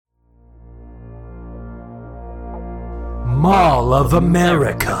Mall of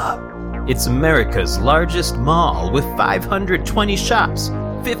America. It's America's largest mall with 520 shops,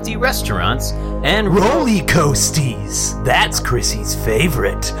 50 restaurants, and Roly coasties. That's Chrissy's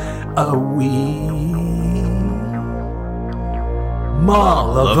favorite.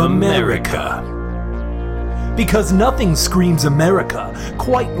 Mall of America. Because nothing screams America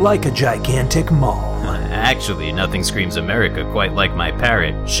quite like a gigantic mall. Actually, nothing screams America quite like my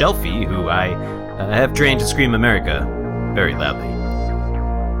parrot, Shelfie, who I have trained to scream America very loudly.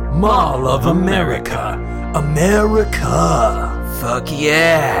 Mall of America. America. Fuck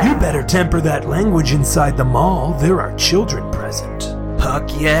yeah. You better temper that language inside the mall. There are children present. Fuck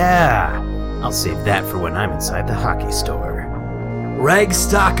yeah. I'll save that for when I'm inside the hockey store. Rag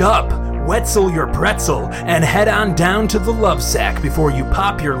stock up. Wetzel your pretzel and head on down to the love sack before you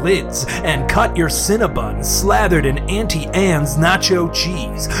pop your lids and cut your Cinnabon slathered in Auntie Anne's nacho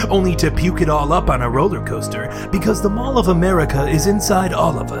cheese, only to puke it all up on a roller coaster because the Mall of America is inside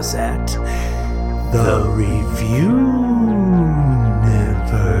all of us at the Review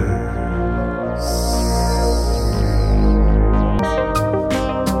Universe.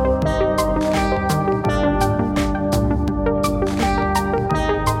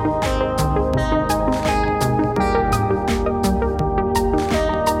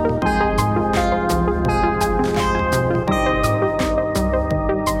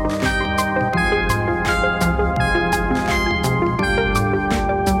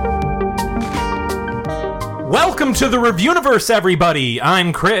 Welcome to the Reviewniverse, everybody.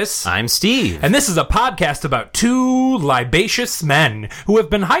 I'm Chris. I'm Steve. And this is a podcast about two libacious men who have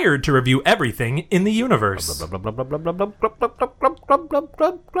been hired to review everything in the universe.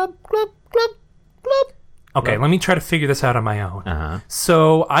 Okay, let me try to figure this out on my own.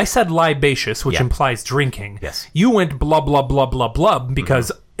 So I said libacious, which implies drinking. Yes. You went blub, blub, blub, blub, blub,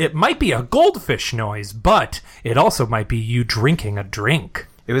 because it might be a goldfish noise, but it also might be you drinking a drink.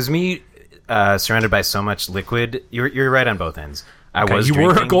 It was me surrounded by so much liquid. You're right on both ends. I was you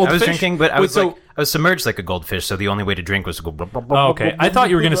drinking. were a goldfish? I was drinking, but I was so- I was submerged like a goldfish, so the only way to drink was to go... Okay, I thought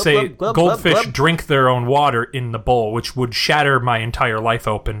you were going to say goldfish drink their own water in the bowl, which would shatter my entire life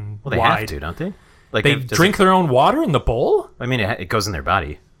open Well, they wide. have to, don't they? Like They drink their own water in the bowl? I mean, it goes in their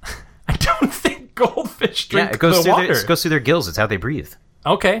body. I don't think goldfish drink It goes the water. it goes through their gills. It's how they breathe.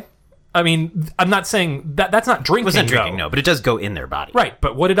 Okay. I mean, I'm not saying that's not drinking. It wasn't drinking, though. no, but it does go in their body. Right,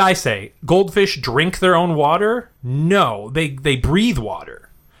 but what did I say? Goldfish drink their own water? No, they breathe water,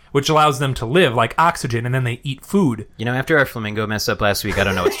 which allows them to live like oxygen, and then they eat food. You know, after our flamingo messed up last week, I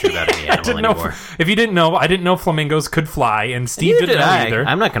don't know what's true about any animal anymore. If you didn't know, I didn't know flamingos could fly, and Steve didn't know either.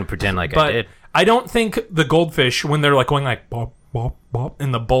 I'm not going to pretend like But I did. I don't think the goldfish, when they're like going like bop, bop, bop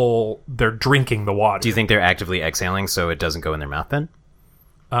in the bowl, they're drinking the water. Do you think they're actively exhaling so it doesn't go in their mouth then?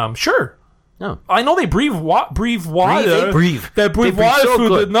 Sure. No. I know they breathe water. They breathe. They breathe They water so through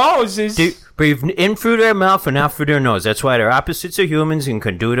good. the nose. They breathe in through their mouth and out through their nose. That's why they're opposites of humans and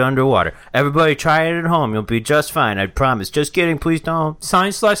can do it underwater. Everybody try it at home. You'll be just fine. I promise. Just kidding. Please don't.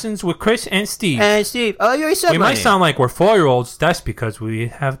 Science lessons with Chris and Steve. Hey, Steve. Oh, you already said We my might name. sound like we're 4-year-olds. That's because we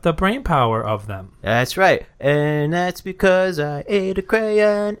have the brain power of them. That's right. And that's because I ate a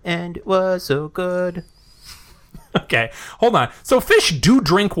crayon and it was so good. Okay, hold on. So fish do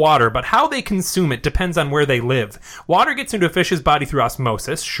drink water, but how they consume it depends on where they live. Water gets into a fish's body through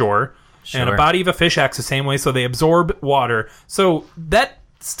osmosis, sure. And a body of a fish acts the same way, so they absorb water. So that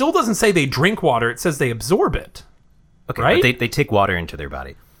still doesn't say they drink water. It says they absorb it. Okay, right? but they take water into their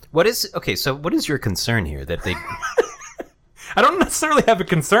body. So what is your concern here? That they... I don't necessarily have a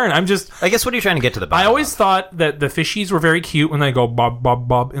concern. I'm just... I guess what are you trying to get to the bottom I always of? thought that the fishies were very cute when they go bob, bob,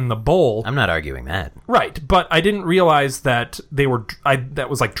 bob in the bowl. I'm not arguing that. Right, but I didn't realize that they were... that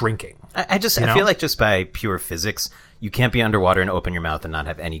was like drinking. I feel like just by pure physics, you can't be underwater and open your mouth and not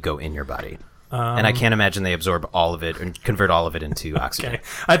have any go in your body. And I can't imagine they absorb all of it and convert all of it into oxygen. Okay.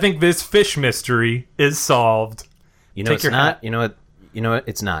 I think this fish mystery is solved. You know Take it's your not. hat. You know what?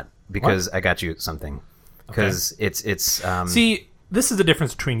 It's not because I got you something. Because it's. See, this is the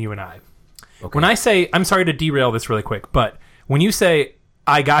difference between you and I. Okay. When I say, I'm sorry to derail this really quick, but when you say,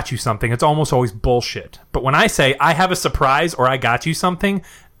 I got you something, it's almost always bullshit. But when I say, I have a surprise or I got you something,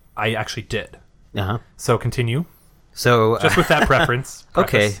 I actually did. Uh-huh. So continue. So Just with that preference.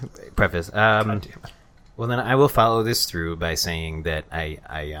 Okay. Preface. Well, then I will follow this through by saying that I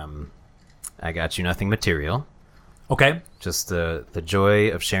got you nothing material. Okay. Just the joy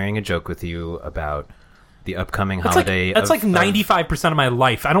of sharing a joke with you about the upcoming That's holiday. That's like 95% of my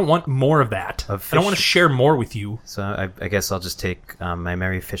life. I don't want more of that. Of I don't want to fish. share more with you. So I guess I'll just take my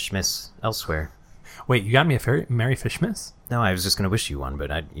Merry Fishmas elsewhere. Wait, you got me a Merry Fishmas? No, I was just going to wish you one,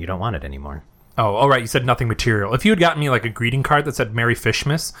 but you don't want it anymore. Oh, right. You said nothing material. If you had gotten me like a greeting card that said Merry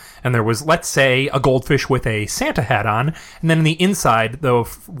Fishmas, and there was, let's say, a goldfish with a Santa hat on, and then in the inside, the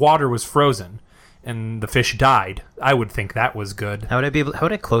water was frozen, and the fish died, I would think that was good. How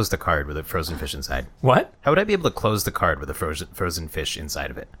would I close the card with a frozen fish inside? What? How would I be able to close the card with a frozen fish inside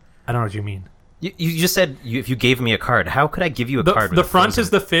of it? I don't know what you mean. You just said if you gave me a card, how could I give you a card with the front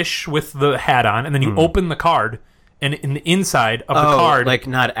is the fish with the hat on, and then you open the card, and in the inside of the card... like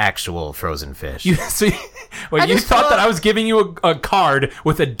not actual frozen fish. You thought that I was giving you a card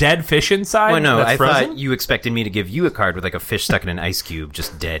with a dead fish inside? Well, no, that's I frozen? thought you expected me to give you a card with like a fish stuck in an ice cube,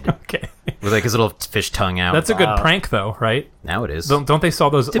 just dead. Okay. With like his little fish tongue out. That's a good prank, though, right? Now it is. Don't they sell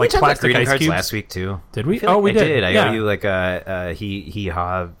those Did like we talk about plastic greeting ice cards cubes? last week too? Did we? We did. did. I Yeah. owe you like a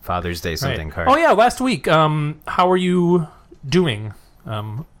he-ha Father's Day something card. Oh yeah, last week. How are you doing?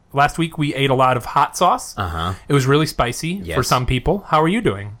 Last week we ate a lot of hot sauce. It was really spicy for some people. How are you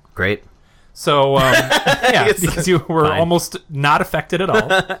doing? Great. So, because you were almost not affected at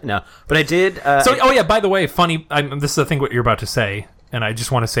all. No, but I did. By the way, funny. This is I think what you're about to say, and I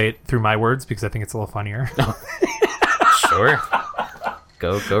just want to say it through my words because I think it's a little funnier. Sure.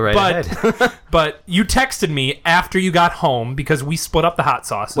 Go right ahead. But you texted me after you got home because we split up the hot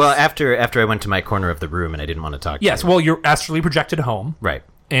sauces. Well, after I went to my corner of the room and I didn't want to talk to you. Yes, well, you're astrally projected home. Right.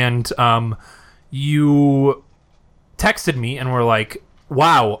 And you texted me and were like,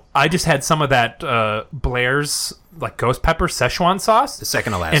 wow, I just had some of that Blair's like ghost pepper Szechuan sauce. The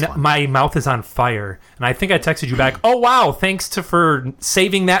second to last one. And my mouth is on fire. And I think I texted you back, oh, wow, thanks for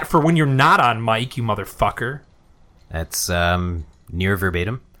saving that for when you're not on mic, you motherfucker. That's near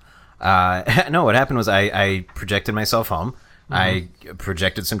verbatim. No, what happened was I projected myself home. I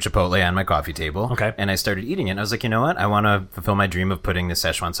projected some Chipotle on my coffee table. Okay. And I started eating it. And I was like, you know what? I want to fulfill my dream of putting the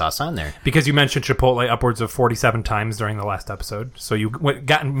Szechuan sauce on there. Because you mentioned Chipotle upwards of 47 times during the last episode. So you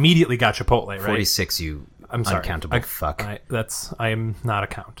immediately got Chipotle, right? 46, you I'm sorry. uncountable fuck. I am not a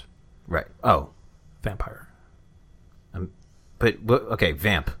count. Right. Oh. Vampire. Okay,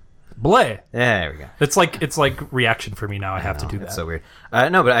 vamp. Bleh. There we go. It's like reaction for me now. I have to do that. That's so weird.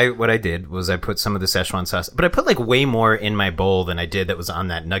 No, but what I did was I put some of the Szechuan sauce, but I put like way more in my bowl than I did that was on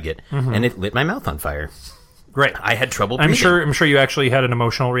that nugget, and it lit my mouth on fire. Great. I had trouble breathing. I'm sure you actually had an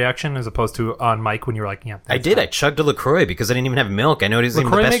emotional reaction as opposed to on mic when you were like, yeah. I did. I chugged a LaCroix because I didn't even have milk. I know it isn't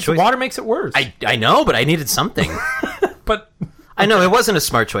even the best choice. Water makes it worse. I know, but I needed something. But I know it wasn't a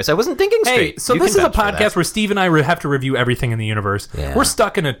smart choice. I wasn't thinking straight. Hey, so this is a podcast where Steve and I have to review everything in the universe. Yeah. We're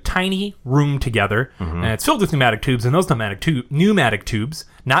stuck in a tiny room together, and it's filled with pneumatic tubes, and those pneumatic tubes,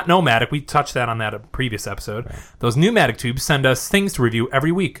 not nomadic, we touched that on that previous episode. Right. Those pneumatic tubes send us things to review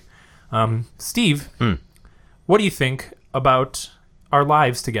every week. Steve, what do you think about our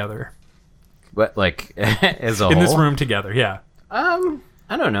lives together? What, like, as a whole? In this room together, yeah.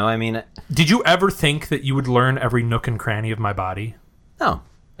 I don't know. I mean... Did you ever think that you would learn every nook and cranny of my body? No,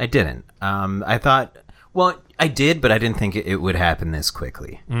 I didn't. I thought... Well, I did, but I didn't think it would happen this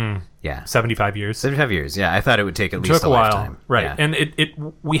quickly. Yeah. 75 years? 75 years, yeah. I thought it would take at least a while. lifetime. Right. Yeah.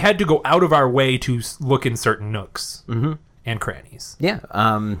 And we had to go out of our way to look in certain nooks and crannies. Yeah.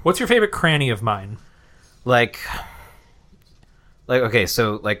 What's your favorite cranny of mine? Like, okay,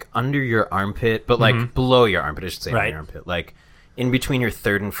 so, like, under your armpit, but, like, below your armpit, I should say, under your armpit. Like... In between your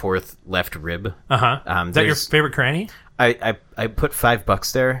third and fourth left rib. Is that your favorite cranny? I put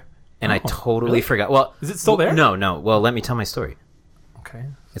 $5 there, and I totally forgot. Well, is it still there? No. Well, let me tell my story. Okay.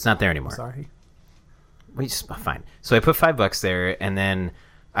 It's not there anymore. Sorry. Fine. So I put $5 there, and then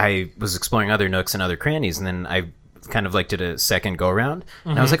I was exploring other nooks and other crannies, and then I kind of like did a second go around,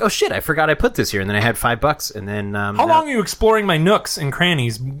 and I was like, oh shit, I forgot I put this here, and then I had $5, and then how long are you exploring my nooks and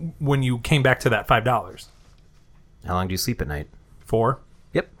crannies when you came back to that $5? How long do you sleep at night? 4.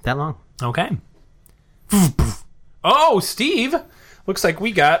 Yep, that long. Okay. Oh, Steve! Looks like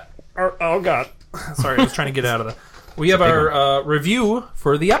we got our... Oh, God. Sorry, I was trying to get out of the... We have our review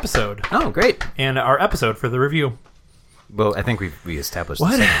for the episode. Oh, great. And our episode for the review. Well, I think we established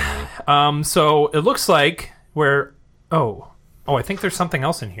what? This. So it looks like we're... Oh, I think there's something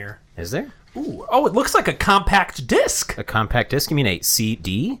else in here. Is there? Ooh. Oh, it looks like a compact disc. A compact disc? You mean a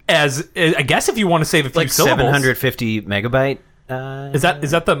CD? I guess if you want to save a few syllables. 750 megabyte... Is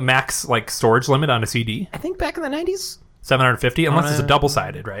that the max like storage limit on a CD? I think back in the 90s. 750, unless it's a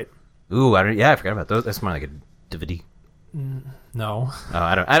double-sided, right? Ooh, I forgot about those. That's more like a DVD. No. Oh,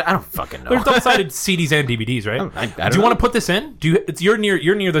 I don't fucking know. There's double-sided CDs and DVDs, right? I don't Do you know. want to put this in? You're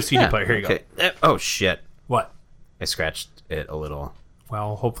near the CD player. Here you go. Oh shit! What? I scratched it a little.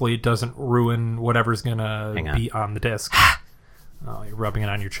 Well, hopefully it doesn't ruin whatever's gonna be on the disc. Oh, you're rubbing it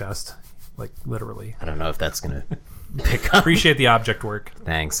on your chest, like literally. I don't know if that's gonna pick up. Appreciate the object work.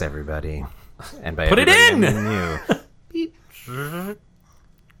 Thanks, everybody. And by Put it everybody, in! I mean you.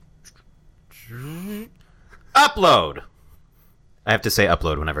 Upload. I have to say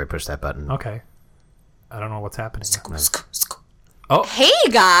upload whenever I push that button. Okay. I don't know what's happening. Hey,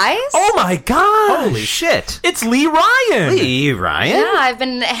 guys. Oh my god! Holy shit! It's Leigh Ryan! Leigh Ryan? Yeah, I've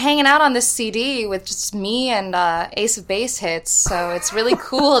been hanging out on this CD with just me and Ace of Base hits, so it's really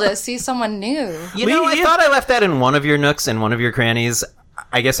cool to see someone new. You know, I thought I left that in one of your nooks and one of your crannies.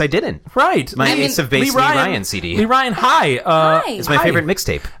 I guess I didn't. Right. My Ace of Base Leigh Ryan CD. Leigh Ryan, hi. Hi. It's my favorite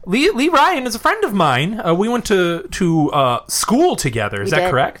mixtape. Leigh Ryan is a friend of mine. We went to school together. Is that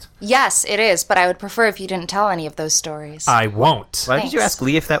did. correct? Yes, it is, but I would prefer if you didn't tell any of those stories. I won't. Why did you Thanks. ask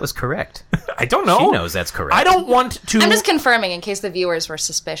Leigh if that was correct? I don't know. She knows that's correct. I don't want to... I'm just confirming in case the viewers were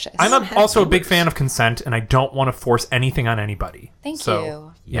suspicious. also a big fan of consent, and I don't want to force anything on anybody. Thank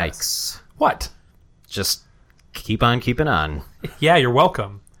So, you. Yikes. What? Just keep on keeping on. Yeah, you're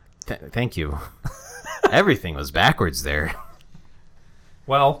welcome. Thank you. Everything was backwards there.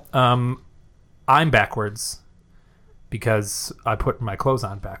 Well, I'm backwards because I put my clothes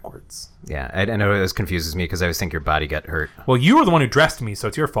on backwards. Yeah, I know this confuses me because I always think your body got hurt. Well, you were the one who dressed me, so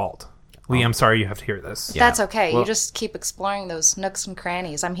it's your fault. Lee, I'm sorry you have to hear this. Yeah. That's okay. Well- You just keep exploring those nooks and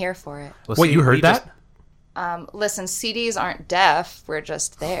crannies. I'm here for it. Well, Wait, see, you heard we that? Listen, CDs aren't deaf. We're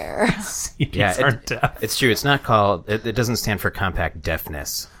just there. CDs Yeah, aren't deaf. It's true. It's not called... It doesn't stand for compact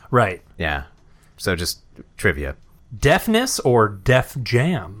deafness. Right. Yeah. So just trivia. Deafness or Def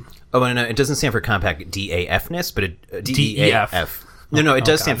Jam? Oh, no, it doesn't stand for compact DAF-ness, but it DEF. DEAF. No, it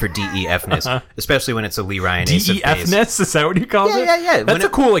does stand for DEF-ness, especially when it's a Leigh Ryan Ace of Base. DEF-ness? Is that what you call it? Yeah. That's a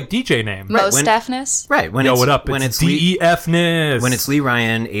cool DJ name. Most when- deafness. Right. When Yo, it's, what up? When It's it's Leigh, DEF-ness. when it's Leigh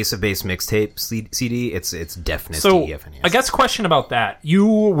Ryan Ace of Base mixtape CD, it's deafness, So, DEF-ness. I guess question about that. You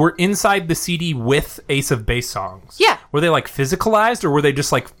were inside the CD with Ace of Base songs. Yeah. Were they like physicalized or were they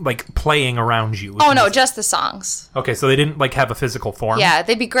just like playing around you? Oh, no, just the songs. Okay, so they didn't like have a physical form? Yeah,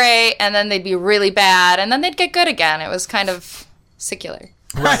 they'd be great, and then they'd be really bad, and then they'd get good again. It was kind of secular.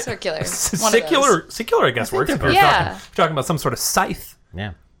 Circular. One of those. Secular, I guess, works. If you're Yeah. talking about some sort of scythe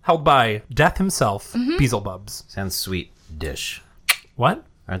Yeah. held by Death himself, Mm-hmm. Beelzebubs. Sounds sweet dish. What?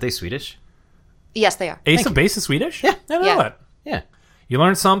 Aren't they Swedish? Yes, they are. Ace of Base is Swedish? Yeah. I didn't know Yeah. that. Yeah. You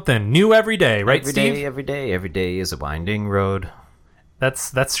learn something new every day, right, Steve? Every day is a winding road.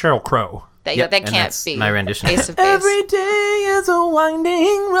 That's Sheryl Crow. That Yep, and can't that's be my rendition. Ace of Base. Every day is a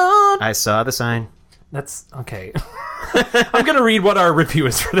winding road. I saw the sign. That's okay. I'm gonna read what our review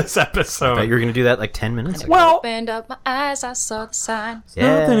is for this But episode. you were going to do that like 10 minutes ago. Well, Opened up my eyes, I saw the sign.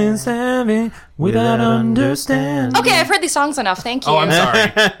 nothing is heavy without understanding. Okay, I've heard these songs enough. Thank you. Oh, I'm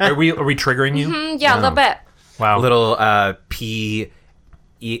sorry. Are we triggering you? Yeah, a little bit. Wow. Little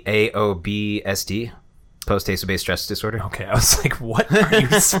PEAOBSD, post Ace of Base stress disorder. Okay, I was like, what are you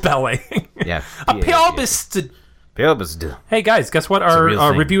spelling? Yeah. A PAOBSD. PAOBSD. Hey guys, guess what a real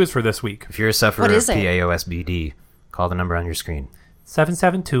our thing. review is for this week? If you're a sufferer What is of it? PAOSBD, call the number on your screen.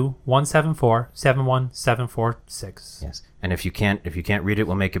 772-174-71746. Yes. And if you can't read it,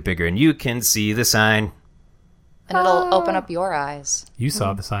 we'll make it bigger and you can see the sign. And it'll open up your eyes. You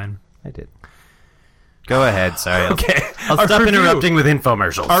saw the sign. I did. Go ahead. Sorry. Okay. I'll Our stop review- interrupting with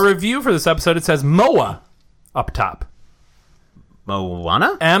infomercials. Our review for this episode, it says MOA up top.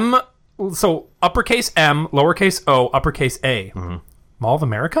 Moana? M, so uppercase M, lowercase O, uppercase A. Mm-hmm. Mall of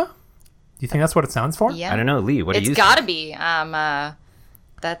America? Do you think that's what it stands for? Yeah. I don't know, Lee. What do It's you gotta think? be.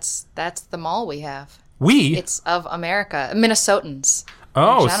 That's the mall we have. We? It's of America. Minnesotans.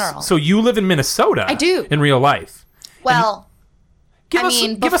 Oh, in general. so you live in Minnesota. I do. In real life. Well, Give I us-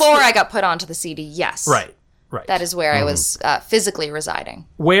 mean, give us before the- I got put onto the CD, yes. Right. That is where I was physically residing.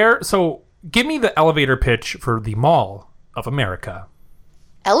 So give me the elevator pitch for the Mall of America.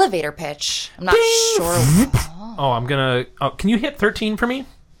 Elevator pitch. I'm not sure. Oh, I'm gonna. Can you hit 13 for me?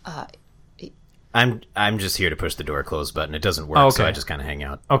 I'm just here to push the door close button. It doesn't work, Oh, so okay. I just kind of hang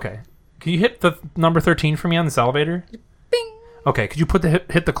out. Okay. Can you hit the number 13 for me on this elevator? Bing. Okay. Could you put the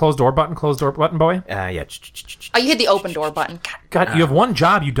hit the closed door button, boy? Yeah. Oh, you hit the open door button. God. God, you have one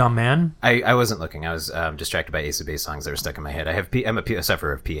job, you dumb man. I wasn't looking. I was distracted by Ace of Base songs that were stuck in my head. I'm a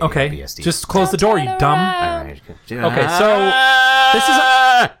sufferer of PA. Okay. PSD. Just close the door, you dumb. All right.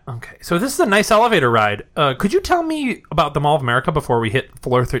 Okay, so this is a nice elevator ride. Could you tell me about the Mall of America before we hit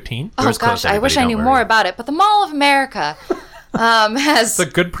floor 13? Oh Door's gosh, closed, I wish I everybody, knew don't more worry. about it. But the Mall of America has. It's a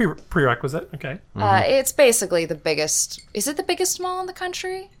good prerequisite. Okay. It's basically the biggest. Is it the biggest mall in the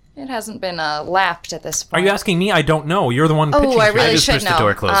country? It hasn't been lapped at this Are point. you asking me? I don't know. You're the one pitching. I to me. really I just should pushed know. the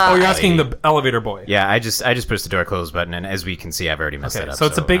door closed. Oh, you're asking the elevator boy. Yeah, I just pushed the door close button, and as we can see, I've already messed that up. So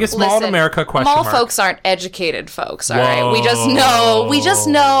it's the biggest mall in Listen, America question mall mark. folks aren't educated folks, all right? We just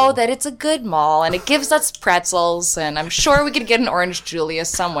know that it's a good mall, and it gives us pretzels, and I'm sure we could get an Orange Julius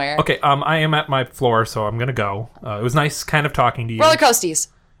somewhere. Okay, I am at my floor, so I'm going to go. It was nice kind of talking to you. Roller coasties.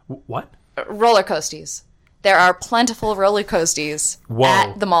 What? Roller coasties. There are plentiful roller coasties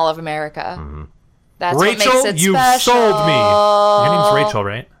at the Mall of America. Mm-hmm. That's Rachel, what makes it you special. sold me. Your name's Rachel,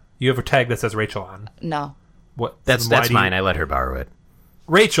 right? You have a tag that says Rachel on. No. What? That's Why do you- mine. I let her borrow it.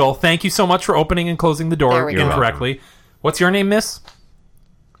 Rachel, thank you so much for opening and closing the door There we go. incorrectly. What's your name, miss?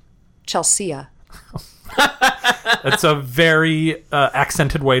 Chelsea. That's a very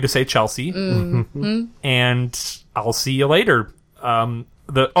accented way to say Chelsea. Mm-hmm. And I'll see you later.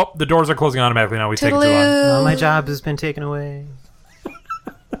 The doors are closing automatically now. We've taken too long. Oh, my job has been taken away.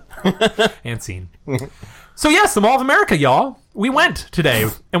 And scene. So yes, the Mall of America, y'all. We went today,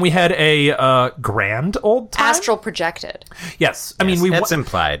 and we had a grand old time. Astral projected. Yes, I mean That's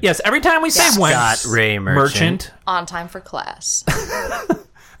implied. Yes, every time we say went, Scott Ray Merchant. On time for class.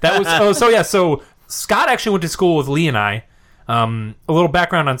 That was so Scott actually went to school with Lee and I. A little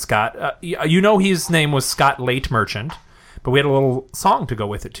background on Scott. His name was Scott Late Merchant. But we had a little song to go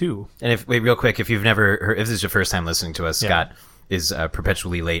with it, too. And real quick, if you've never heard, if this is your first time listening to us, Scott is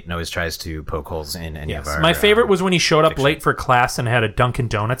perpetually late and always tries to poke holes in any of our... My favorite was when he showed up late for class and had a Dunkin'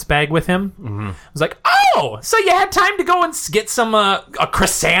 Donuts bag with him. Mm-hmm. I was like, oh, so you had time to go and get some a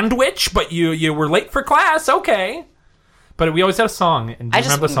croissant-wich, but you were late for class, okay. But we always had a song. And do you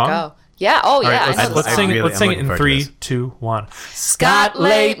remember the song? Go. Yeah, oh yeah. All right, let's sing it in 3, 2, 1. Scott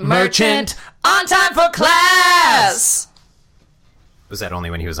Late Merchant, on time for class! Was that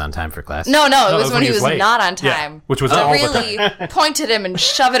only when he was on time for class? No, it was when he was late. not on Yeah, time. which was to all the really point at him and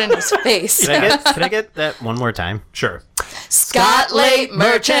shove it in his face. Can I get that one more time? Sure. Scott Late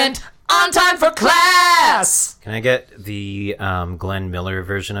Merchant, on time for class! Can I get the Glenn Miller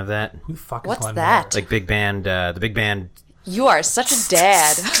version of that? Who the fuck is What's Glenn that? Like big band, the big band. You are such a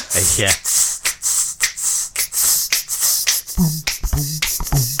dad. Yeah.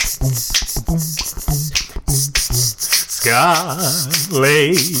 Scott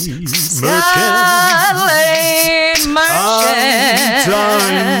Late Merchant. Scott Late Merchant.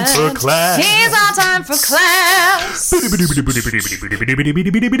 Time for class. He's on time for class.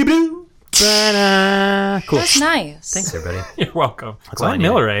 Cool. That's nice. Thanks, everybody. You're welcome. all I Glenn needed.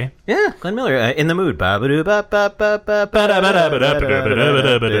 Miller, eh? Yeah, Glenn Miller, in the mood. I'm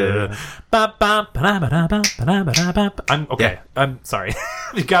okay. Yeah. I'm sorry.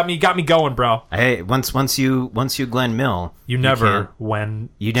 You got me going, bro. Hey, once you Glenn Mill, You never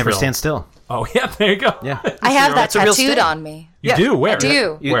never stand still. Oh yeah, there you go. Yeah. I have that It's a real tattooed sting. on me. You do? Where? I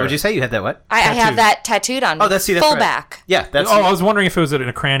do. Where? Would you say you had that what? I have that tattooed on me. Oh, that's full right. back. Yeah, that's I was wondering if it was in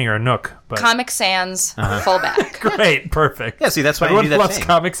a cranny or a nook. But Comic Sans full back. great, perfect. Yeah, see, that's why Everyone I do that loves thing.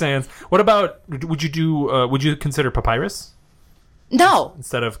 Comic Sans. What about? Would you consider Papyrus No,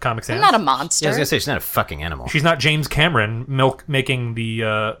 instead of Comic Sans? I'm not a monster. Yeah, I was gonna say she's not a fucking animal. She's not James Cameron making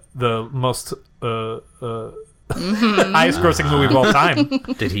the most highest grossing movie of all time.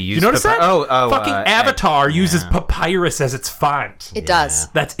 Did he use? You notice that? Oh, fucking Avatar uses papyrus as its font. It does.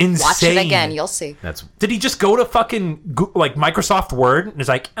 That's insane. Watch it again. You'll see. That's Did he just go to fucking Microsoft Word and is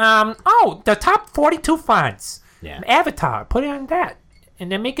like, the top 42 fonts, Yeah. Avatar, put it on that,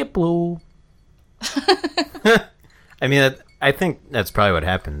 and then make it blue. I mean, I think that's probably what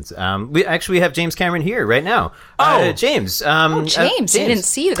happens. We have James Cameron here right now. Oh. James. James, I didn't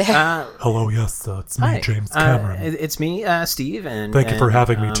see you there. Hello, yes, it's me, Hi. James Cameron. It's me, Steve, and Thank you for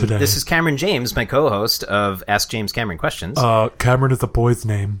having me today. This is Cameron James, my co-host of Ask James Cameron Questions. Cameron is a boy's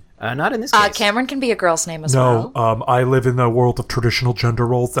name. Not in this case. Cameron can be a girl's name as well. I live in the world of traditional gender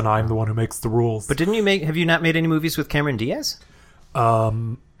roles, and I'm the one who makes the rules. But have you not made any movies with Cameron Diaz?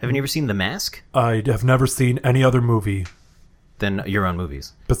 Haven't you ever seen The Mask? I have never seen any other movie Then your own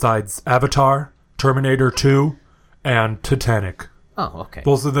movies. besides Avatar, Terminator 2, and Titanic. Oh, okay.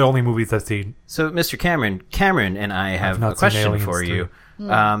 Those are the only movies I've seen. So, Mr. Cameron and I have not a question seen Aliens for you.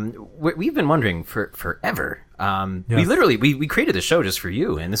 Hmm. We've been wondering for forever. Yes. We literally we created the show just for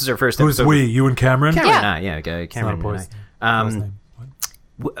you, and this is our first Who's episode. we? You and Cameron? Cameron Yeah. and I, It's not a Cameron boy's and name.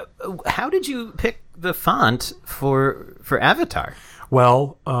 I. How did you pick the font for Avatar?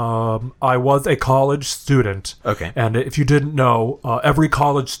 Well, I was a college student. Okay. And if you didn't know, every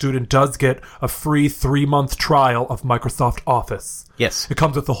college student does get a free 3-month trial of Microsoft Office. Yes. It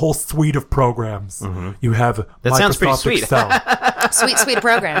comes with a whole suite of programs. You have That Microsoft sounds pretty sweet. Excel. Sweet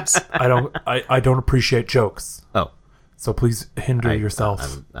programs. I don't appreciate jokes. Oh, So please hinder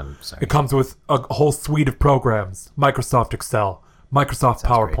yourself. I'm sorry. It comes with a whole suite of programs. Microsoft Excel, Microsoft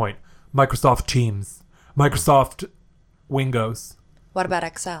PowerPoint, Microsoft Teams, Microsoft Windows. What about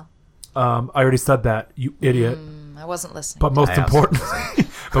Excel? I already said that, you idiot. I wasn't listening. But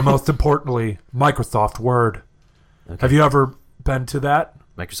most importantly, Microsoft Word. Okay. Have you ever been to that?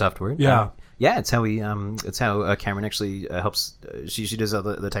 Microsoft Word? Yeah. Yeah, it's how Cameron actually helps. She does all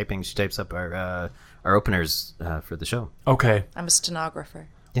the typing. She types up our openers for the show. Okay. I'm a stenographer.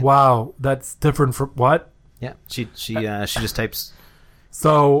 Yeah. Wow, that's different from what? Yeah, she just types.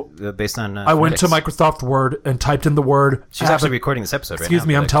 So based on I went to Microsoft Word and typed in the word. She's actually recording this episode right now. Excuse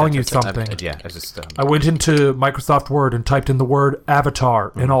me, I'm telling you something. I went into Microsoft Word and typed in the word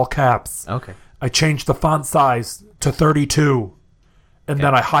avatar in all caps. Okay. I changed the font size to 32. And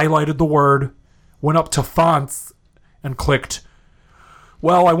then I highlighted the word, went up to fonts, and clicked.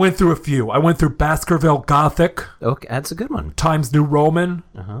 Well, I went through a few. I went through Baskerville Gothic. Okay, that's a good one. Times New Roman.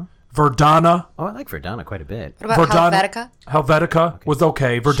 Verdana. Oh, I like Verdana quite a bit. What about Helvetica? Helvetica was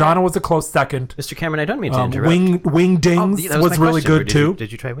okay. Verdana was a close second. Mr. Cameron, I don't mean to interrupt. Wingdings was really good too.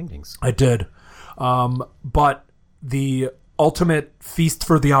 Did you try Wingdings? I did. But the ultimate feast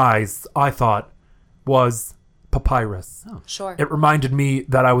for the eyes, I thought, was Papyrus. Oh, sure. It reminded me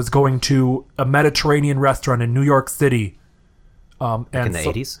that I was going to a Mediterranean restaurant in New York City. And in the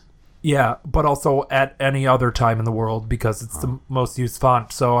 80s? Yeah, but also at any other time in the world because it's the most used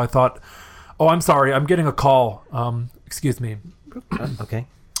font. So I thought, oh, I'm sorry, I'm getting a call. Excuse me. Okay.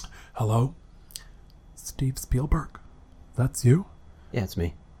 Hello? Steve Spielberg? That's you? Yeah, it's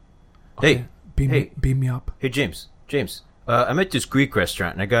me. Okay. Hey. Beam me up. Hey, James. I'm at this Greek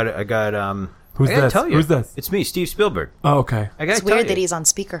restaurant and I got Who's this? Who's this? It's me, Steve Spielberg. Oh, okay. It's weird that he's on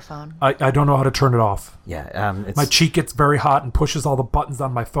speakerphone. I don't know how to turn it off. Yeah, my cheek gets very hot and pushes all the buttons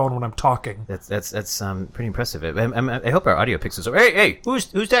on my phone when I'm talking. That's pretty impressive. I hope our audio picks this up. Hey, who's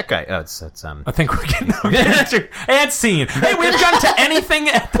that guy? Oh, that's I think we're getting and scene. Hey, we haven't gotten to anything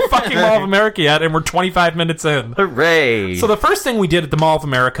at the fucking Mall of America yet, and we're 25 minutes in. Hooray! So the first thing we did at the Mall of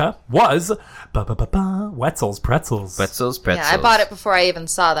America was Wetzel's Pretzels. Wetzel's Pretzels. Yeah, I bought it before I even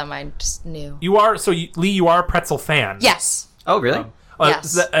saw them. I just knew. Lee, you are a pretzel fan. Yes. Oh, really?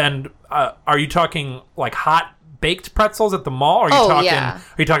 Yes. And are you talking like hot baked pretzels at the mall? Or are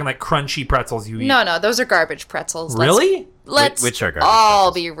you talking like crunchy pretzels you eat? No, those are garbage pretzels. Really? Let's which are garbage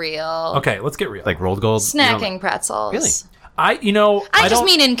all pretzels? Be real. Okay, let's get real. Like rolled gold? Snacking pretzels. Really? I just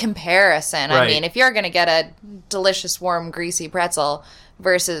mean in comparison. Right. I mean, if you're going to get a delicious, warm, greasy pretzel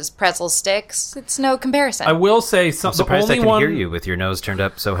versus pretzel sticks, it's no comparison. I will say I'm surprised I can hear you with your nose turned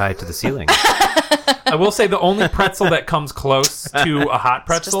up so high to the ceiling. I will say the only pretzel that comes close to a hot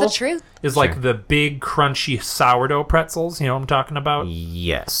pretzel just the truth. is like the big, crunchy sourdough pretzels. You know what I'm talking about?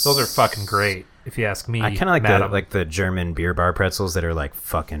 Yes. Those are fucking great, if you ask me. I kind of like the German beer bar pretzels that are like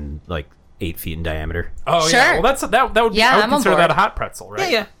fucking like 8 feet in diameter. Oh, sure. Yeah. Well, that would be, I would consider that a hot pretzel,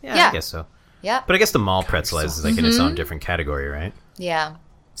 right? Yeah, I guess so. Yeah. But I guess the mall pretzel is like in its own different category, right? Yeah.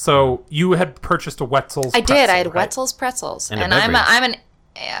 So you had purchased a Wetzel's pretzel, I did. I had right? Wetzel's pretzels. And I'm an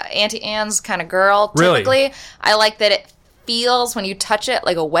Auntie Anne's kind of girl, typically. Really? I like that it feels, when you touch it,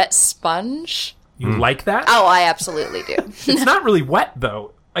 like a wet sponge. You like that? Oh, I absolutely do. It's not really wet,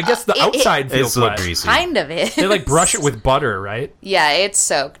 though. I guess the outside feels it's a little wet. greasy. Kind of is. They like brush it with butter, right? Yeah, it's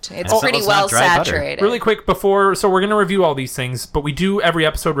soaked. It's pretty it's well not dry butter. saturated. Really quick before, so we're going to review all these things, but we do every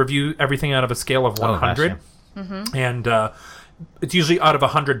episode review everything out of a scale of 100. And it's usually out of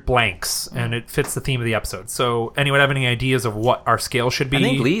 100 blanks, and it fits the theme of the episode. So anyone have any ideas of what our scale should be? I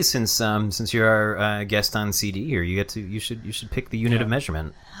think Lee, since you're our guest on CD here, you should pick the unit of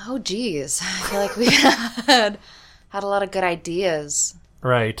measurement. Oh, geez. I feel like we had a lot of good ideas.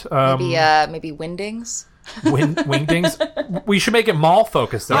 Right. Maybe Windings? Wingdings? We should make it mall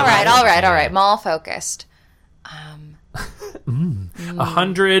focused. All right. Mall focused.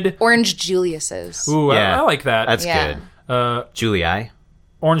 100 Orange Julius's. Ooh, Yeah. I like that. That's Yeah. good. Julii.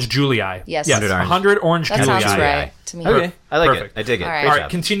 Orange Julii. Yes. 100 orange That Julii. sounds right to me. Okay, I like Perfect. it. I dig it. All right. Great All right,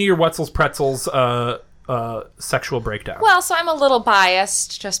 job. continue your Wetzel's Pretzels sexual breakdown. Well, so I'm a little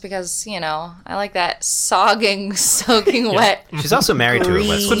biased just because, I like that soaking, soaking wet. She's also married to a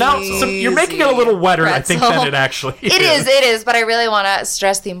Wetzel. So you're making it a little wetter, I think, than it actually is. It is, but I really want to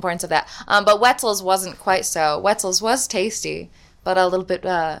stress the importance of that. But Wetzel's wasn't quite so. Wetzel's was tasty, but a little bit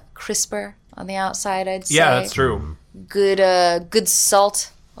crisper on the outside, I'd say. Yeah, that's true. Good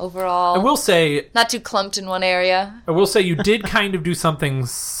salt overall. I will say Not too clumped in one area. you did kind of do something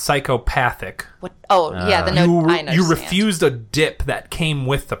psychopathic. What? Oh, yeah, the note I You understand. refused a dip that came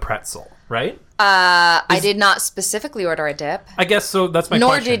with the pretzel, right? I did not specifically order a dip. I guess so. That's my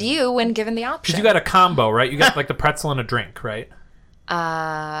Nor question. did you when given the option. Because you got a combo, right? You got like the pretzel and a drink, right?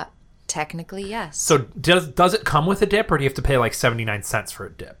 Technically, yes. So does it come with a dip, or do you have to pay like 79 cents for a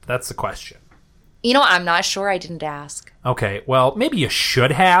dip? That's the question. You know, I'm not sure. I didn't ask. Okay, well, maybe you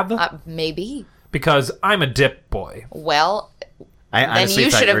should have. Maybe. Because I'm a dip boy. Well, then you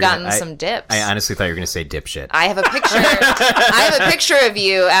should have gotten some dips. I honestly thought you were going to say dipshit. I have a picture. I have a picture of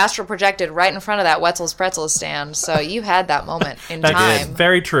you astral projected right in front of that Wetzel's Pretzels stand. So you had that moment in time. That's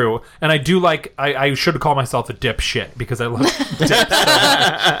very true. And I do like. I should call myself a dipshit because I love dip.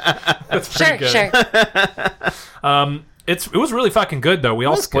 That's pretty good. Sure. It was really fucking good though. We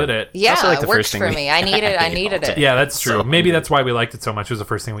all split it. Yeah, like the it worked first thing for we me. I needed it. Yeah, that's true. So Maybe good. that's why we liked it so much. It was the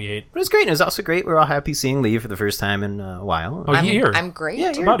first thing we ate. But it was great. It was also great. We're all happy seeing Leigh for the first time in a while. A year. I'm great. Yeah,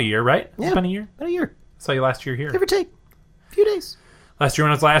 It's about a year, right? Yeah. It's been a year. About a year. Saw you last year here. Give or take. A few days. Last year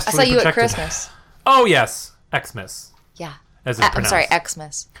when I was last I saw you at Christmas. Oh, yes. Xmas. Yeah. As it's I'm sorry, pronounced.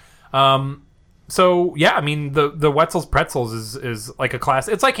 Xmas. So, yeah, I mean, the Wetzel's Pretzels is like a class.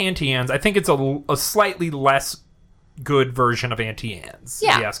 It's like Auntie Anne's. I think it's a slightly less good version of Auntie Anne's,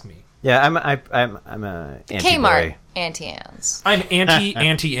 if you ask me. Yeah, I'm a anti-boy. Kmart Auntie Anne's. I'm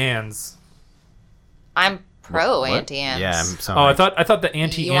anti-Auntie Anne's. I'm pro What? Auntie Anne's. Yeah, I'm sorry. Oh, I thought the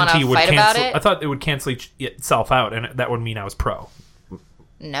You wanna anti-auntie would fight about cancel. it? I thought it would cancel itself out, and that would mean I was pro.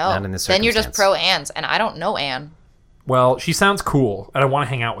 No. Not in this Then you're just circumstance. pro Anne's, and I don't know Anne. Well, she sounds cool, and I want to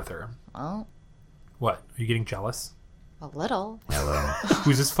hang out with her. Oh, What? Are you getting jealous? a little. Hello.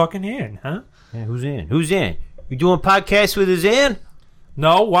 Who's this fucking Ann, huh? Yeah, who's in? Who's in? You doing podcasts with his in?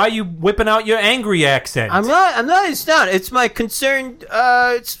 No, why are you whipping out your angry accent? I'm not. It's not. It's my concerned.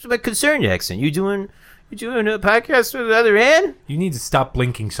 It's my concerned accent. You doing a podcast with the other end? You need to stop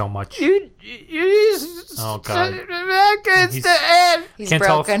blinking so much. Oh God. It's the end. He's Can't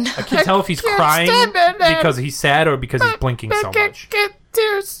broken. I can't tell if he's crying because he's sad or because he's blinking so much.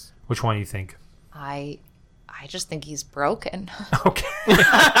 Tears. Which one do you think? I just think he's broken. Okay.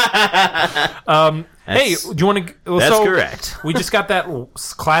 Hey, do you want to? That's correct. We just got that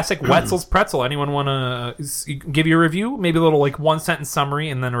classic Wetzel's pretzel. Anyone want to give you a review? Maybe a little like 1-sentence summary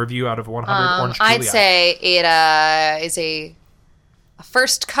and then a review out of 100 Orange Juliet. I'd say it is a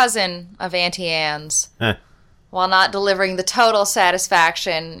first cousin of Auntie Anne's. While not delivering the total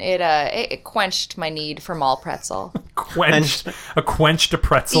satisfaction, it quenched my need for mall pretzel. quenched a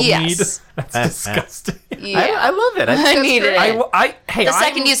pretzel Yes. need. That's disgusting. Yeah. I love it. I think I that's needed great. it. Hey, The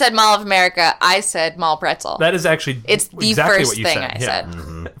second you said Mall of America, I said mall pretzel. that is actually It's the exactly first what you thing said. I Yeah. said.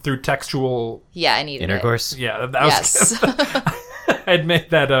 Mm-hmm. Through textual. Yeah, I needed Intercourse. Yeah, that was. Yes. I'd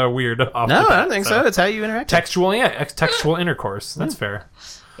make that weird. Off No, the bat, I don't think so. That's how you interact. Textual, textual intercourse. That's fair.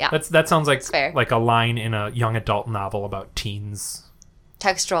 Yeah. That sounds like fair. like a line in a young adult novel about teens.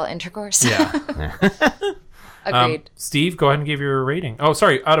 Textual intercourse. Yeah. Agreed. Steve, go ahead and give your rating. Oh,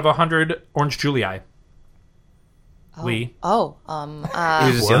 sorry. Out of 100 Orange Juliet. Leigh. He was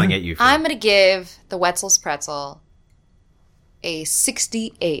just What? yelling at you. I'm going to give the Wetzel's pretzel a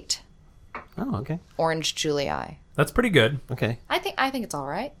 68 Oh, okay. Orange Juliet. That's pretty good. Okay. I think it's all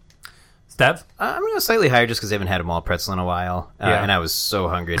right. Steph? I'm going to go slightly higher just because I haven't had a mall pretzel in a while. Yeah. And I was so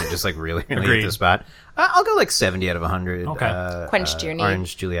hungry to just like really Agreed. hit the spot. I'll go like 70 out of 100. Okay. Quenched your need.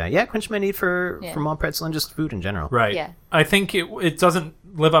 Orange Juliet. Yeah, quenched my need for mall pretzel and just food in general. Right. Yeah. I think it doesn't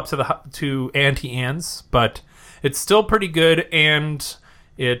live up to Auntie Anne's, but it's still pretty good, and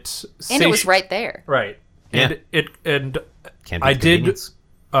it was right there. Right. Yeah. And Can't beat I the did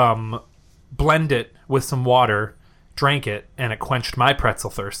convenience. blend it with some water, drank it, and it quenched my pretzel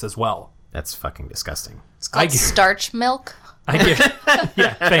thirst as well. That's fucking disgusting. It's called get- starch milk. I get,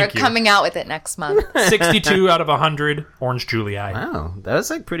 yeah, We're thank you. coming out with it next month. 62 out of 100 Orange Juliet. Wow, that was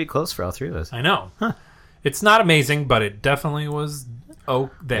like pretty close for all three of us. I know. It's not amazing, but it definitely was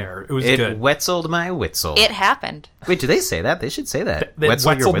there. It was It good. wetzeled my witzel. It happened. Wait, do they say that? They should say that. That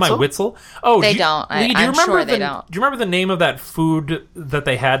Wetzel your wetzeled my witzel? witzel. Oh, They do you- don't. Leigh, do you I'm remember sure they the- don't. Do you remember the name of that food that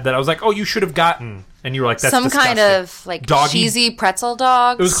they had that I was like, oh, you should have gotten, and you were like, that's Some disgusting. kind of like Doggy- cheesy pretzel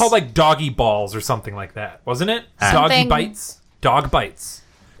dogs. It was called like doggy balls or something like that, wasn't it? Doggy Something- bites, dog bites,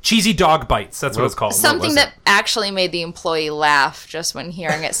 cheesy dog bites. That's what it's called. something was that actually made the employee laugh just when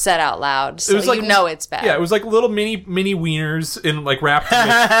hearing it said out loud. So was like- you know it's bad. Yeah, it was like little mini wieners in like wrapped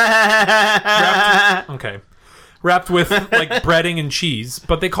with like breading and cheese,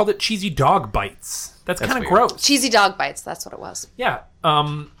 but they called it cheesy dog bites. That's kind of weird. gross. Cheesy dog bites. That's what it was. Yeah.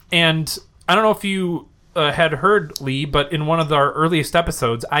 And I don't know if you had heard, Leigh, but in one of our earliest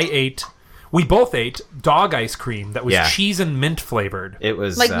episodes, we both ate dog ice cream that was Yeah. cheese and mint flavored. It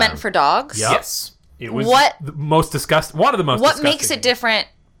was Like meant for dogs. Yep. Yes. It was What- the most disgusting. One of the most. What disgusting. makes it different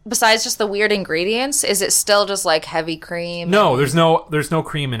besides just the weird ingredients, is it still just like heavy cream? No, there's no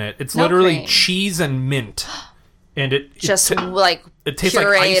cream in it. It's literally cream. cheese and mint. And it Just it tastes like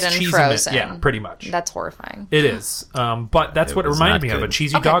pureed ice, and cheese frozen. and mint. Yeah, pretty much. That's horrifying. It is. But that's what it was reminded not me of, a good.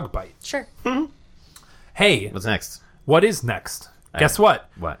 cheesy dog bite. Sure. Hey, What's next? what is next? Guess what?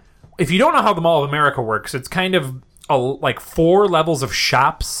 What? If you don't know how the Mall of America works, it's kind of like 4 levels of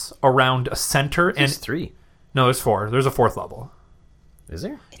shops around a center. There's And 3. no, there's 4. There's a 4th level. Is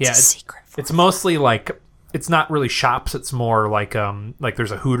there? It's a secret. It's mostly like, it's not really shops. It's more like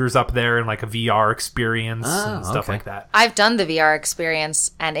there's a Hooters up there and like a VR experience and stuff okay. like that. I've done the VR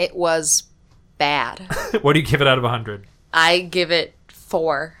experience, and it was bad. What do you give it out of 100? I give it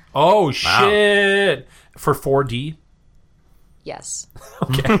 4. Oh, shit. For 4D? Yes.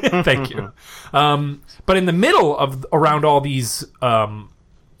 Okay, thank you. But in the middle of around all these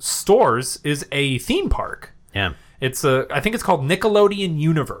stores is a theme park. Yeah. It's I think it's called Nickelodeon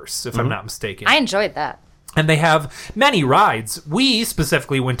Universe, if I'm not mistaken. I enjoyed that. And they have many rides. We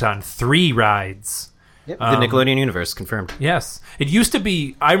specifically went on 3 rides. Yep. The Nickelodeon universe confirmed. Yes, it used to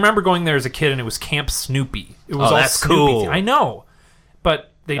be. I remember going there as a kid, and it was Camp Snoopy. It was all that's Snoopy. cool. I know,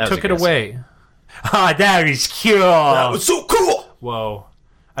 but they That was took it aggressive. away. Ah, that is cool. That was so cool. Whoa.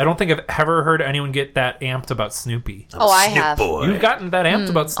 I don't think I've ever heard anyone get that amped about Snoopy. Oh, I have. Boy. You've gotten that amped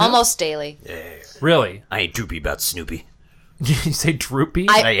about Snoopy? Almost daily. Really? I ain't droopy about Snoopy. You say droopy?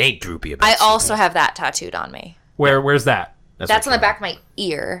 I ain't droopy about I Snoopy. also have that tattooed on me. Where's that? That's on the what back of my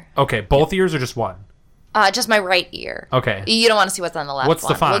ear. Okay, both ears or just one? Just my right ear. Okay. You don't want to see what's on the left What's the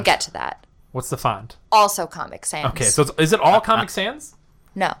one. font? We'll get to that. What's the font? Also Comic Sans. Okay, so is it all Comic Sans?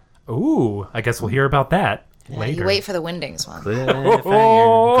 No. Ooh, I guess we'll hear about that later. You wait for the Wingdings one.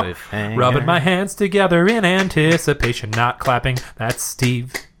 Cliffhanger. Rubbing my hands together in anticipation, not clapping. That's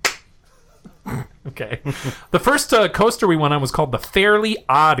Steve. Okay. The first coaster we went on was called the Fairly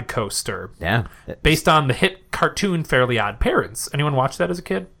Odd Coaster, Yeah. based on the hit cartoon Fairly Odd Parents. Anyone watch that as a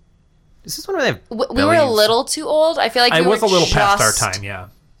kid? Is this one where they have We were a bellies? little too old. I feel like I we was a were little past our just time, yeah.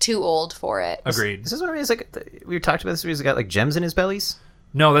 too old for it. Agreed. Is this one where he's like, we talked about this, where he's got like gems in his bellies?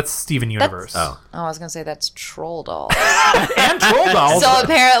 No, that's Steven Universe. Oh. Oh, I was gonna say that's Troll Doll. And Troll Dolls. So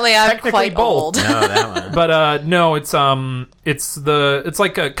apparently I'm Technically quite both. old. No, that one. But no, it's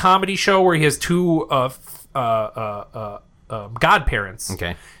like a comedy show where he has 2 godparents.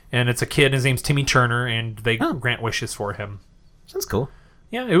 Okay. And it's a kid. His name's Timmy Turner, and they grant wishes for him. Sounds cool.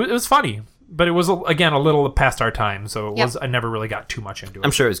 Yeah, it was funny, but it was again a little past our time, so it Yep. was. I never really got too much into it.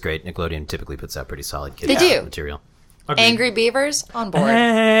 I'm sure it was great. Nickelodeon typically puts out pretty solid kid They do. material. Agreed. Angry Beavers on board.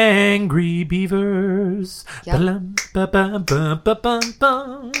 Angry Beavers. Yep. Ba-lum, ba-bum, bum, ba-bum,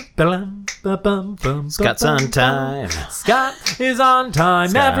 bum. Ba-lum, ba-bum, bum, Scott's ba-bum, on time. bum. Scott is on time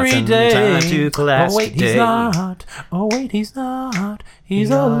Scott's every on day. time to class oh wait, today. he's not. Oh wait, he's not.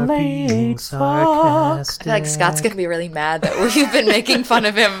 He's a You're late being fuck. sarcastic. I feel like Scott's gonna be really mad that we've been making fun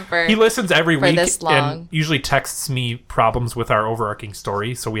of him for. He listens every week this long. and usually texts me problems with our overarching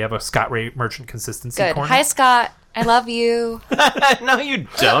story. So we have a Scott Ray Merchant consistency Good. corner. Hi, Scott. I love you. No, you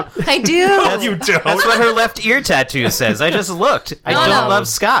don't. I do. You don't. That's what her left ear tattoo says. I just looked. I don't no. love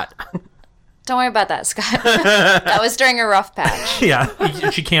Scott. Don't worry about that, Scott. That was during a rough patch. Yeah,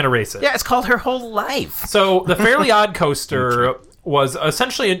 she can't erase it. Yeah, it's called her whole life. So the Fairly Odd Coaster was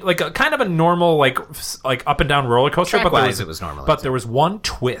essentially like a kind of a normal like up and down roller coaster, but Track-wise, it was normal, But I'd there was one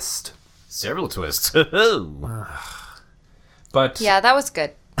twist. Several twists. But Yeah, that was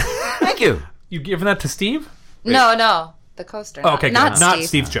good. Thank you. you giving that to Steve? No, the coaster. Oh, okay, not good. Not Steve.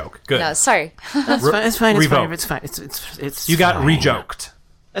 Steve's joke. Good. No, sorry. It's fine. It's fine. It's Revoked. fine. It's fine. It's You got fine. rejoked.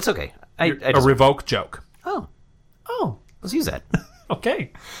 That's okay. I A just, revoked joke. oh, Oh, let's use that.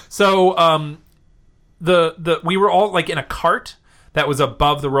 okay. So we were all like in a cart that was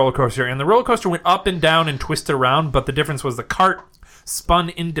above the roller coaster, and the roller coaster went up and down and twisted around, but the difference was the cart spun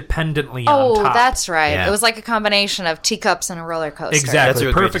independently on Oh, top. that's right. Yeah. It was like a combination of teacups and a roller coaster. That's Exactly.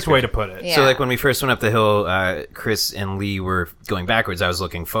 a great Perfect way to put it. Yeah. So, like, when we first went up the hill, Chris and Lee were going backwards. I was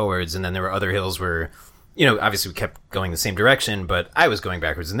looking forwards, and then there were other hills where, you know, obviously we kept going the same direction, but I was going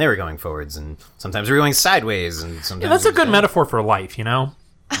backwards and they were going forwards, and sometimes we were going sideways, and sometimes Yeah, that's we a were good going- metaphor for life, you know?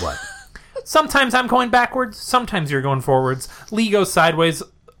 What? Sometimes I'm going backwards, sometimes you're going forwards. Lee goes sideways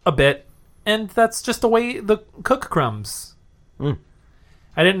a bit, and that's just the way the cook crumbs.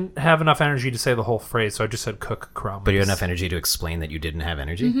 I didn't have enough energy to say the whole phrase, so I just said cook crumbs. But you had enough energy to explain that you didn't have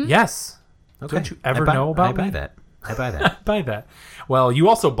energy? Yes. Okay. Don't you ever I buy, know about I buy me? that. I buy that. Buy that. Well, you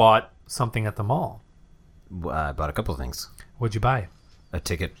also bought something at the mall. I bought a couple of things. What'd you buy? A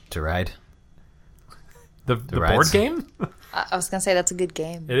ticket to ride. The board rides. game? I was going to say that's a good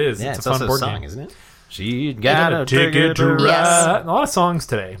game. It is. Yeah, it's it's a fun also board a song, game. isn't it? She got a ticket to ride. Yes. A lot of songs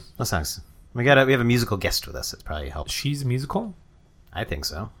today. What songs? We have a musical guest with us. It probably helps. She's musical? I think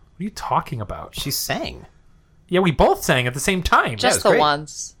so. What are you talking about? She sang. Yeah, we both sang at the same time. Just the great.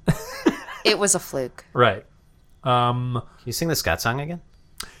 once. It was a fluke. Right. Can you sing the Scott song again?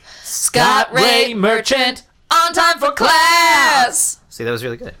 Scott Ray Merchant, on time for class. See, that was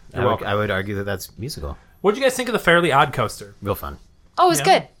really good. welcome. I would argue that that's musical. What did you guys think of the Fairly Odd Coaster? Real fun. Oh, it was Yeah.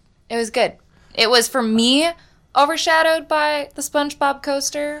 good. It was good. It was, for me, overshadowed by the SpongeBob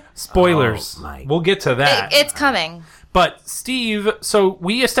coaster. Spoilers. Oh, my- We'll get to that. It's coming. But Steve, so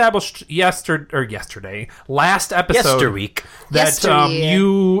we established yesterday, last episode, Yesterweek. that Yesteryear.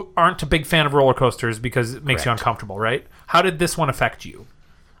 you aren't a big fan of roller coasters because it makes you Correct. uncomfortable, right? How did this one affect you?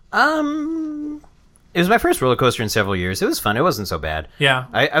 It was my first roller coaster in several years. It was fun. It wasn't so bad. Yeah.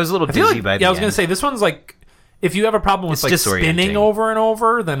 I was a little I feel dizzy like, by the yeah, I was end. going to say, this one's like, if you have a problem with It's like disorienting. spinning over and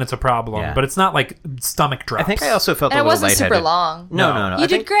over, then it's a problem. Yeah. But it's not like stomach drops. I think I also felt And a it little wasn't lightheaded. super long. No. You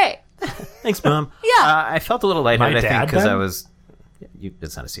did great. Thanks, Mom. Yeah. I felt a little lightheaded, My I think, dad because then? I was...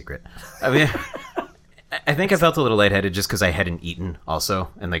 it's not a secret. I mean, I think I felt a little lightheaded just because I hadn't eaten also.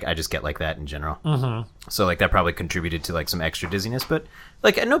 And, like, I just get like that in general. Mm-hmm. So, like, that probably contributed to, like, some extra dizziness. But,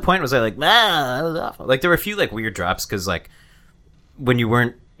 like, at no point was I like, that was awful. Like, there were a few, like, weird drops because, like, when you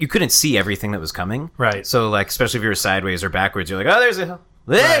couldn't see everything that was coming. Right. So, like, especially if you were sideways or backwards, you're like, oh, there's a hill.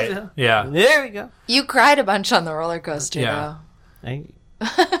 There's Right. a hill. Yeah. There we go. You cried a bunch on the roller coaster, Yeah. I,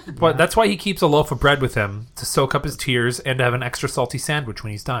 But that's why he keeps a loaf of bread with him to soak up his tears and to have an extra salty sandwich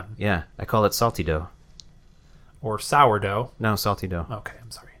when he's done. yeah, I call it salty dough. Or sourdough. No, salty dough. Okay, I'm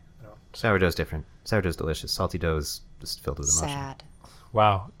sorry. Sourdough's different. Sourdough's delicious. Salty dough is just filled with though. emotion. Sad.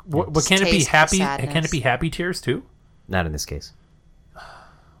 Wow. But can it be Taste the happy? sadness. Can it be happy tears too? Not in this case.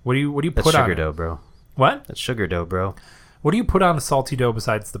 What do you That's put on sugar it? dough, bro. What? That's sugar dough, bro. What do you put on a salty dough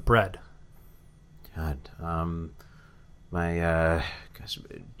besides the bread? God. My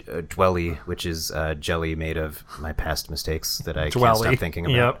dwelly, which is jelly made of my past mistakes that I can't stop thinking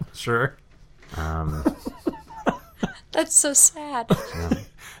about. Yep, sure. That's so sad.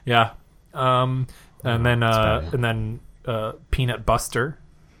 Yeah. And then about it. peanut buster,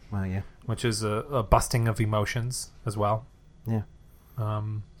 Well, yeah. which is a busting of emotions as well. Yeah.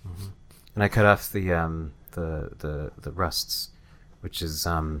 And I cut off the rusts, which is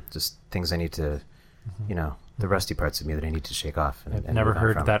just things I need to, the rusty parts of me that I need to shake off. And, I've and never move on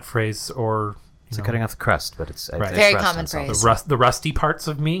heard from. that phrase or It's like cutting off the crust, but it's Right. it's Very rust common on something. phrase. the rusty parts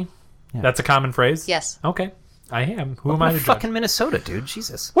of me. Yeah. That's a common phrase. Yes. Okay, I am. Who am I'm I to judge? fucking Minnesota, dude.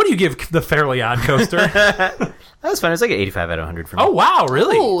 Jesus. What do you give the Fairly Odd Coaster? That was fun. It's like an 85 out of 100 for me. Oh wow,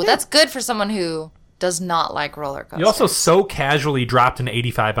 really? Ooh, that's good for someone who does not like roller coasters. You also so casually dropped an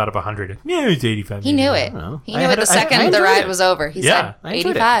 85 out of 100. Yeah, it's 85. He knew it. know. He I knew had it the a- I second the enjoyed ride it. was over. He Yeah, said I enjoyed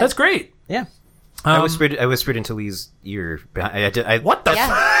it. 85. That's great. Yeah. I whispered into Lee's ear. What the?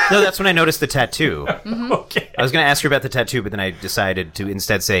 Yeah. No, that's when I noticed the tattoo. Okay. I was going to ask her about the tattaoo, but then I decided to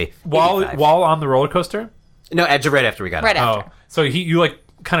instead say While 85. on the roller coaster. No, right after we got Right out. after. Oh, so you like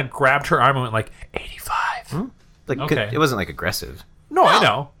kind of grabbed her arm and went like 85. Like Okay. it wasn't like aggressive. No, I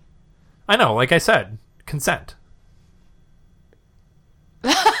know. Like I said, consent.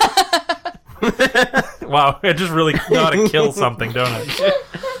 Wow, I just really know how to kill something, don't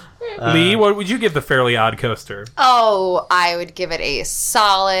I? Lee, what would you give the Fairly Odd Coaster? Oh, I would give it a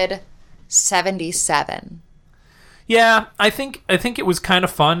solid 77. Yeah, I think it was kind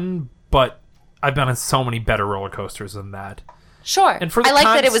of fun, but I've been on so many better roller coasters than that. Sure. And for the I like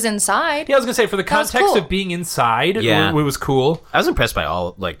that cons- it was inside. Yeah, I was gonna say for the That was context cool. of being inside, Yeah. it was cool. I was impressed by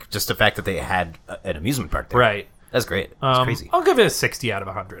all, like, just the fact that they had an amusement park there. Right. That's great. That's crazy. I'll give it a 60 out of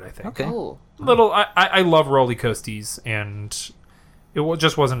 100. I think. Okay. Ooh. Little. I love roller coasties, and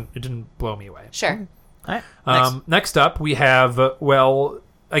just wasn't. It didn't blow me away. Sure. All right. Next up, we have,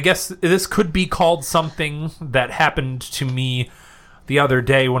 I guess this could be called something that happened to me the other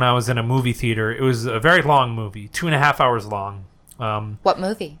day when I was in a movie theater. It was a very long movie, 2.5 hours long. What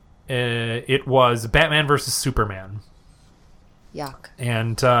movie? It was Batman versus Superman. Yuck.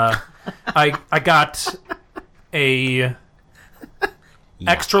 And I got a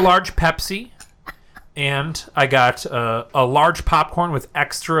extra large Pepsi, and I got a large popcorn with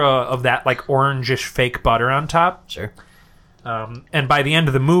extra of that like orangish fake butter on top. Sure. And by the end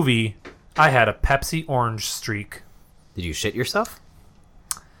of the movie, I had a Pepsi Orange Streak. Did you shit yourself?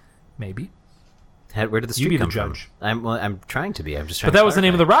 Maybe. Where did the You streak be the come judge. from? I'm trying to be. I'm just trying But that was the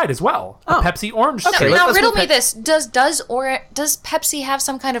name of the clarify. ride as well. Oh. A Pepsi Orange No, Streak. now let's riddle go me Pep- this: Does Pepsi have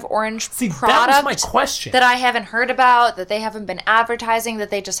some kind of orange See, product that was my question. that I haven't heard about, that they haven't been advertising, that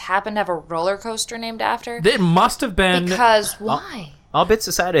they just happen to have a roller coaster named after? It must have been. Because why? All bits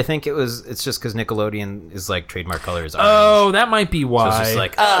aside, I think it's just because Nickelodeon is like trademark color is orange. Oh, that might be why. So it's just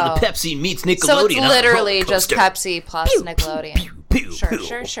like, the Pepsi meets Nickelodeon. So it's on a literally roller just coaster. Pepsi plus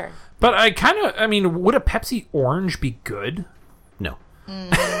Nickelodeon. Sure. But I mean, would a Pepsi Orange be good? No.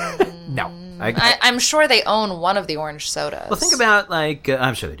 No. I'm sure they own one of the orange sodas. Well, think about like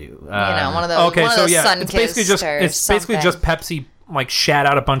I'm sure they do. One of those. Okay, one of so those yeah, it's basically just something. Pepsi like shat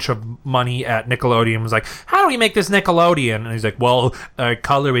out a bunch of money at Nickelodeon. Was like, how do we make this Nickelodeon? And he's like, well, our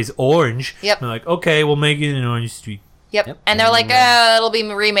color is orange. Yep. And they're like, okay, we'll make it an orange streak. Yep. And they're like, it'll be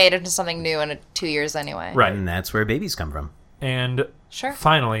remade into something new in 2 years anyway. Right. And that's where babies come from. And Sure.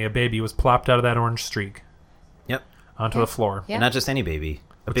 finally, a baby was plopped out of that orange streak Yep. onto the floor. Yeah. And not just any baby.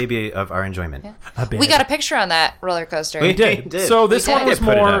 A baby of our enjoyment. Yeah. A baby. We got a picture on that roller coaster. We did. did. So this We one did. was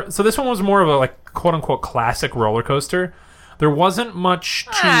Put it more. up. So this one was more of a like quote unquote classic roller coaster. There wasn't much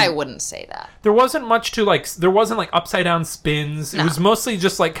to. I wouldn't say that. There wasn't much to like. There wasn't like upside down spins. It was mostly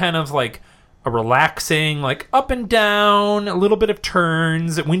just like kind of like a relaxing, like up and down, a little bit of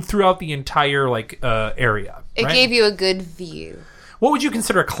turns. It went throughout the entire like area. It right? gave you a good view. What would you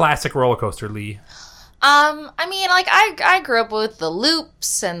consider a classic roller coaster, Lee? I mean, like I grew up with the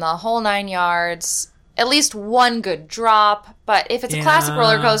loops and the whole 9 yards. At least one good drop, but if it's a classic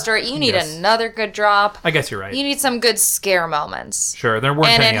roller coaster, you need another good drop. I guess you're right. You need some good scare moments. Sure, there weren't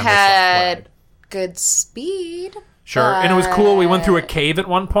And any it on this had ride. good speed. Sure, and it was cool. We went through a cave at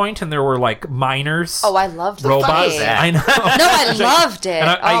one point, and there were like miners. Oh, I loved the robots. cave. I know. No, I loved it. And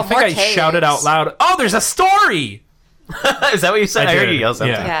I think more I caves. shouted out loud, "Oh, there's a story!" Is that what you said? I heard did. you yell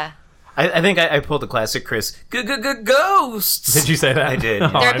something. Yeah. Yeah. I think I pulled the classic Chris. Ghosts. Did you say that? I did. Oh,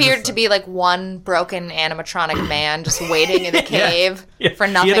 yeah. There I appeared missed to that. be like one broken animatronic man just waiting in the cave Yeah. for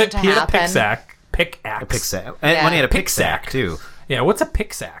nothing he had to he had happen. a pickaxe. A pick sack. And Yeah. one had a pick Pick sack sack. too. Yeah, what's a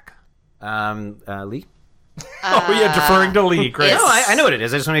pick sack? Lee. Oh, yeah, deferring to Lee. Great. it's- No, I know what it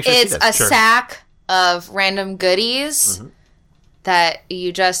is. I just want to make sure It's she a does. Sure. sack of random goodies that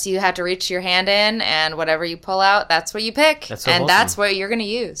you have to reach your hand in, and whatever you pull out, that's what you pick, That's so and wholesome. that's what you're gonna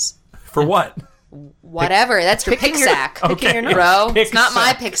use. For what? Whatever. That's your pick sack, Okay. bro. Pick It's not my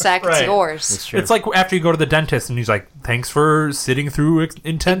sack. pick sack. It's Right. yours. It's true. It's like after you go to the dentist and he's like, "Thanks for sitting through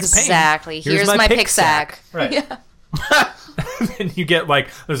intense pain." Exactly. Here's my pick sack. Right. Yeah. And you get like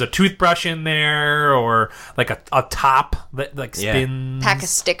there's a toothbrush in there or like a top that like Yeah. spins. Pack of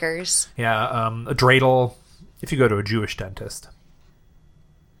stickers. Yeah, a dreidel. If you go to a Jewish dentist.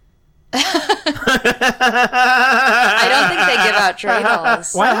 I don't think they give out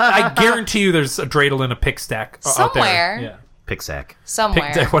dreidels. Why? I guarantee you there's a dreidel in a pick stack out there. Somewhere. Yeah. pick sack.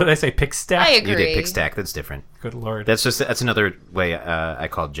 Somewhere. What did I say? Pick stack? I You agree. did pick stack. That's different. Good lord. That's another way I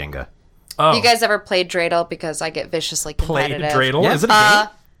called Jenga. Oh, You guys ever played dreidel? Because I get viciously played competitive. dreidel? Yeah. Is it a game?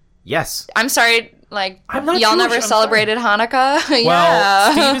 Yes. I'm sorry, like I'm not y'all Jewish, never I'm celebrated Hanukkah. Well,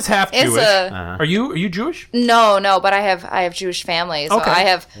 yeah, Steve is half It's Jewish. a- Are you Jewish? No, but I have Jewish family, so Okay. I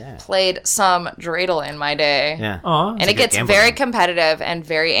have Yeah. played some dreidel in my day. Yeah. Aw. And a it good gets gambling very game. competitive and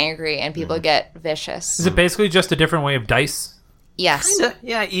very angry, and people get vicious. Is it basically just a different way of dice? Yes.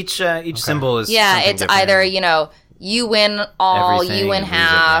 Yeah. Each symbol is Yeah, something it's different. either, you win all, Everything, you win you lose it,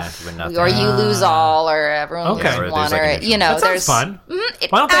 half, yeah, you win nothing. or you lose all, or everyone Okay. loses Or one, there's like or, an initial- That sounds there's... fun.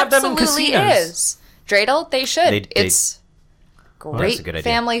 It Why don't they have them in absolutely casinos? is. Dreidel, they should. They- it's that's great a good idea.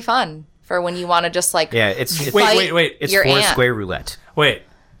 family fun for when you want to just, like, Yeah, it's Wait. It's your four aunt. square roulette. Wait.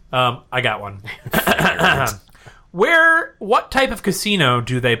 I got one. What type of casino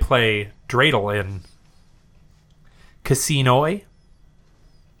do they play dreidel in? Casino-y?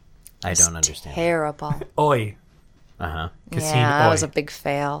 I don't understand. terrible. Oi. Uh-huh. Casino. Yeah, that was a big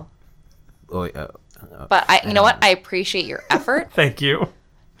fail. Oh, But you know what? I appreciate your effort, Thank you.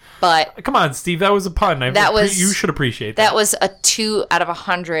 but Come on, Steve. That was a pun. You should appreciate that. that was a 2 out of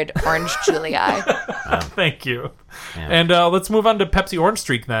 100 orange Julie. Thank you. Yeah. And let's move on to Pepsi Orange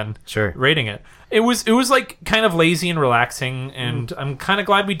Streak then. Sure. Rating it. It was like kind of lazy and relaxing, and I'm kind of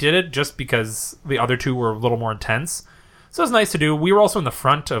glad we did it just because the other two were a little more intense. So it was nice to do. We were also in the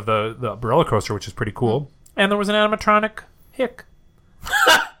front of the roller coaster, which is pretty cool. And there was an animatronic hick.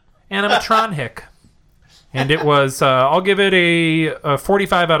 Animatron hick. And it was, I'll give it a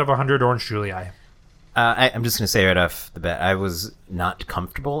 45 out of 100 orange Julie. I'm just going to say right off the bat, I was not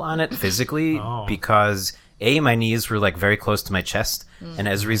comfortable on it physically because my knees were like very close to my chest, and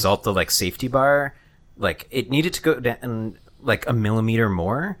as a result, the like safety bar, like it needed to go down like a millimeter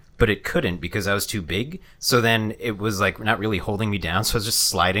more, but it couldn't because I was too big. So then it was like not really holding me down, so I was just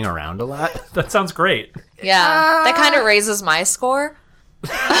sliding around a lot. That sounds great. Yeah, that kind of raises my score. The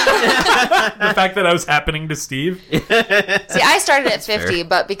fact that I was happening to Steve. See, I started at 50,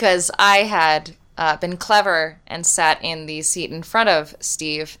 but because I had been clever and sat in the seat in front of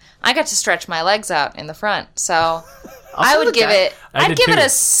Steve, I got to stretch my legs out in the front. So I would give it. I'd give it a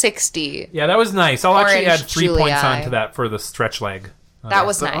 60. Yeah, that was nice. I'll actually add 3 Julie points onto that for the stretch leg. That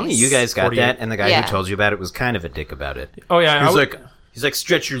was nice. Only you guys got 48. that, and the guy who told you about it was kind of a dick about it. Oh yeah, He's like,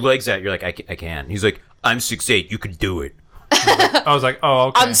 stretch your legs out. You're like, I can. He's like, I'm 6'8". You can do it. I was like, oh,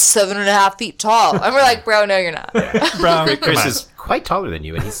 okay. I'm 7.5 feet tall. And we're like, bro, no, you're not. Bro, Chris is quite taller than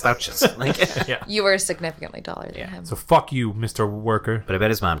you, and he slouches. Yeah. You were significantly taller than him. So fuck you, Mr. Worker. But I bet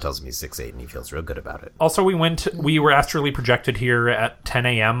his mom tells him he's 6'8", and he feels real good about it. Also, we were astrally projected here at 10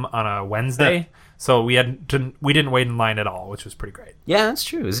 a.m. on a Wednesday, so we didn't wait in line at all, which was pretty great. Yeah, that's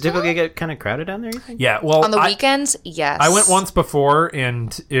true. Is it typically get kind of crowded down there, you think? Yeah, well, On the weekends, yes. I went once before,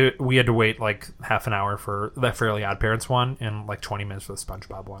 and we had to wait like half an hour for the Fairly Odd Parents one, and like 20 minutes for the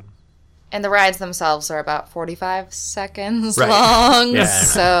SpongeBob one. And the rides themselves are about 45 seconds Right. long, Yeah.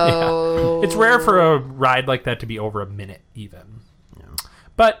 so... It's rare for a ride like that to be over a minute, even. Yeah.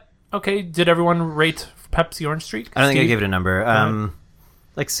 But, okay, did everyone rate Pepsi Orange Streak? I don't think I Steve? gave it a number.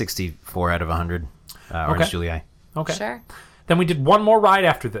 Like 64 out of 100. Orange Julie. Okay. Sure. Then we did one more ride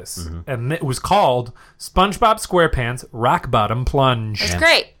after this, and it was called SpongeBob SquarePants Rock Bottom Plunge. It's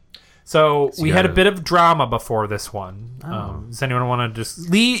great. So we you had a gotta- bit of drama before this one. Does anyone want to just...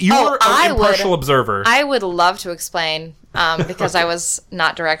 Lee, you Oh, were I an impartial would. observer. I would love to explain, because I was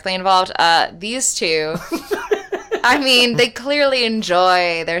not directly involved. These two, I mean, they clearly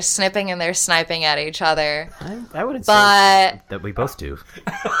enjoy their snipping and their sniping at each other. I wouldn't But- say that we both do.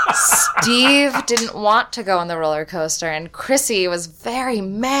 Steve didn't want to go on the roller coaster, and Chrissy was very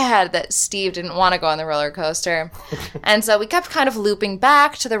mad that Steve didn't want to go on the roller coaster. And so we kept kind of looping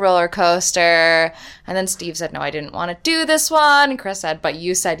back to the roller coaster, and then Steve said, no, I didn't want to do this one. And Chris said, but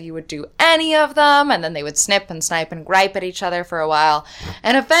you said you would do any of them. And then they would snip and snipe and gripe at each other for a while.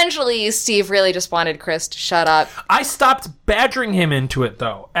 And eventually, Steve really just wanted Chris to shut up I stopped badgering him into it,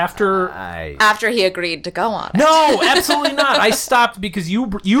 though. After after he agreed to go on it. No, absolutely not. I stopped because you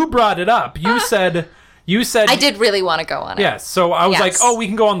brought it up. You said I did really want to go on it. Yes. So I was Yes. like, "Oh, we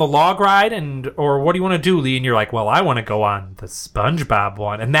can go on the log ride or what do you want to do, Lee?" And you're like, "Well, I want to go on the SpongeBob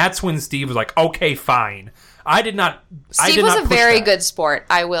one." And that's when Steve was like, "Okay, fine." I did not Steve was a push very that. good sport,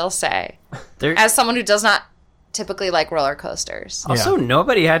 I will say. As someone who does not typically like roller coasters. Also,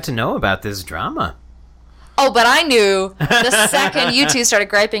 nobody had to know about this drama. Oh, but I knew the second you two started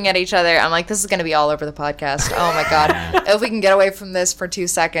griping at each other, I'm like, this is going to be all over the podcast. Oh my God. If we can get away from this for 2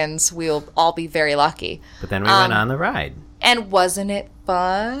 seconds, we'll all be very lucky. But then we went on the ride. And wasn't it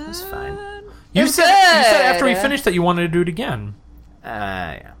fun? It was fine. You was said after we good. finished that you wanted to do it again.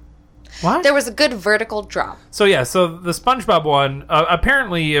 Yeah. What? There was a good vertical drop. So yeah, so the SpongeBob one.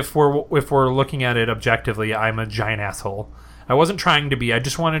 Apparently, if we're looking at it objectively, I'm a giant asshole. I wasn't trying to be. I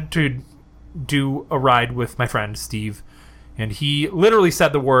just wanted to do a ride with my friend Steve, and he literally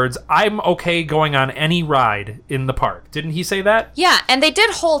said the words, "I'm okay going on any ride in the park." Didn't he say that? Yeah, and they did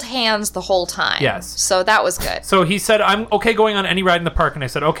hold hands the whole time. Yes. So that was good. So he said, "I'm okay going on any ride in the park," and I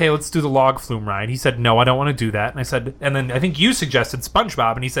said, "Okay, let's do the log flume ride." He said, "No, I don't want to do that." And I said, and then I think you suggested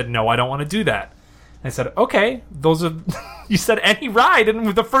SpongeBob, and he said, "No, I don't want to do that." And I said, "Okay, those are." You said any ride, and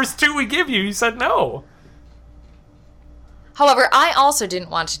with the first two we give you, you said no. However, I also didn't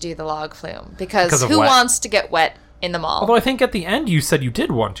want to do the log flume because of who wet. wants to get wet in the mall? Although I think at the end you said you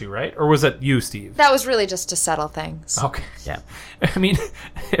did want to, right? Or was that you, Steve? That was really just to settle things. Okay. Yeah. I mean,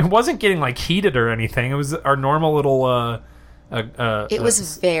 it wasn't getting like heated or anything. It was our normal little. It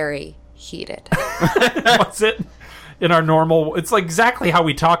was very heated. Was it? In our normal, it's like exactly how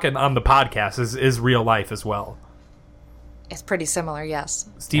we talk on the podcast is real life as well. It's pretty similar, yes.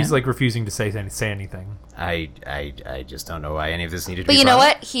 Steve's like refusing to say anything. I just don't know why any of this needed to But be you know brought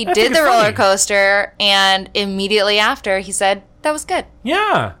up. what? He I think did it's the roller funny. coaster, and immediately after, he said, that was good.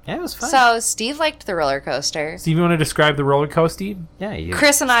 Yeah. Yeah, it was fun. So Steve liked the roller coaster. Steve, you want to describe the roller coaster? yeah, you,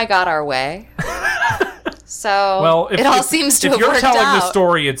 Chris and I got our way. So Well, it all seems to if have you're worked telling out. the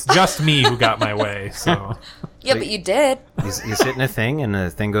story, it's just me who got my way. So Yeah, but you did. you sit in a thing, and the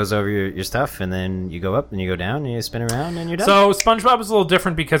thing goes over your stuff, and then you go up, and you go down, and you spin around, and you're done. So SpongeBob was a little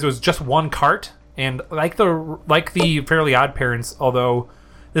different because it was just one cart, and like the Fairly Odd Parents, although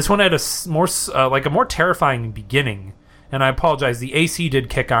this one had a more terrifying beginning. And I apologize, the AC did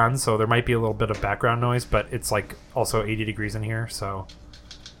kick on, so there might be a little bit of background noise, but it's like also 80 degrees in here, so.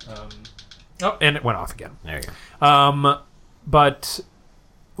 And it went off again. There you go. But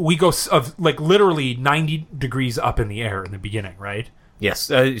we go like literally 90 degrees up in the air in the beginning, right?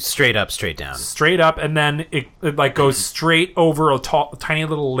 Yes, straight up, straight down. Straight up, and then it like goes straight over a tiny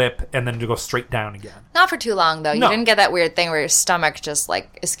little lip, and then to go straight down again. Not for too long, though. No. You didn't get that weird thing where your stomach just,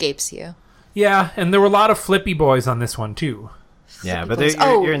 like, escapes you. Yeah, and there were a lot of flippy boys on this one, too. Yeah, but boys.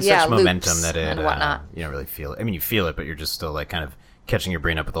 you're in such loops momentum that and whatnot. you don't really feel it. I mean, you feel it, but you're just still like kind of catching your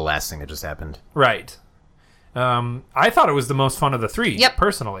brain up with the last thing that just happened. Right. I thought it was the most fun of the three,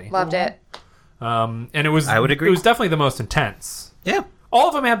 personally. Loved it. And it was... I would agree. It was definitely the most intense. Yeah. All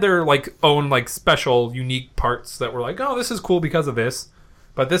of them had their like own like special, unique parts that were like, oh, this is cool because of this.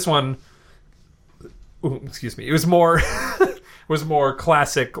 But this one... Ooh, excuse me. It was more... was more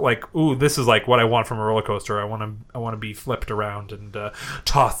classic, like, ooh, this is like what I want from a roller coaster. I want to be flipped around and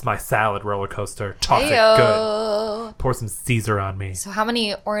toss my salad roller coaster. Toss it good. Pour some Caesar on me. So how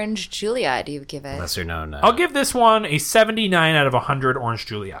many orange Julia do you give it? Lesser known. I'll give this one a 79 out of 100 orange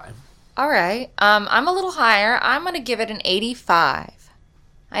Julia. All right. I'm a little higher. I'm going to give it an 85.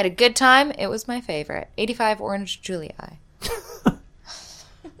 I had a good time. It was my favorite. 85 orange Julia.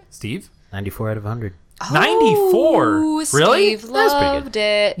 Steve? 94 out of 100. 94? Really? Steve loved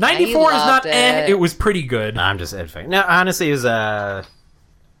it. 94 is not it. It was pretty good. No, I'm just edifying. No, honestly, it was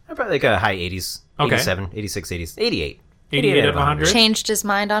probably like a high 80s. Okay. 87, 86, 80s. 88. 88 out of 100? Changed his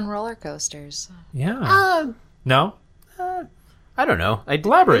mind on roller coasters. Yeah. No? I don't know.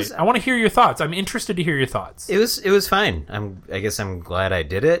 Elaborate. I want to hear your thoughts. I'm interested to hear your thoughts. It was fine. I guess I'm glad I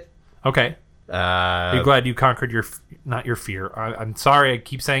did it. Okay. Are you glad you conquered not your fear? I'm sorry, I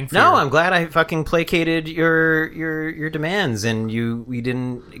keep saying fear. No, I'm glad I fucking placated your demands, and we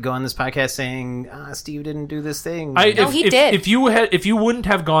didn't go on this podcast saying Steve didn't do this thing. He did. If you wouldn't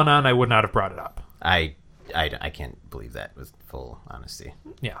have gone on, I would not have brought it up. I can't believe that with full honesty.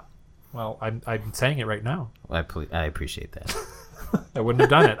 Yeah. Well, I'm saying it right now. Well, I appreciate that. I wouldn't have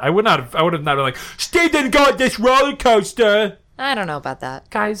done it. I would not have been like, Steve didn't go on this roller coaster. I don't know about that.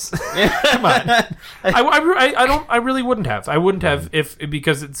 Guys, come on. I really wouldn't have. I wouldn't have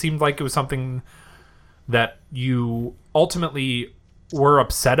because it seemed like it was something that you ultimately were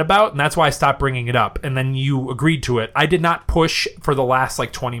upset about, and that's why I stopped bringing it up. And then you agreed to it. I did not push for the last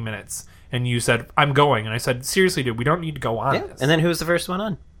like 20 minutes, and you said I'm going, and I said seriously, dude, we don't need to go on this. And then who was the first one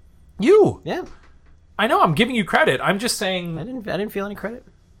on? You. Yeah. I know. I'm giving you credit. I'm just saying. I didn't feel any credit.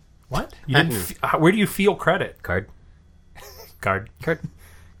 What? You didn't? Where do you feel credit? Card.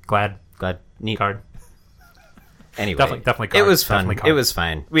 Glad. Neat. Card. Anyway. Definitely card. It was fun. Definitely card. It was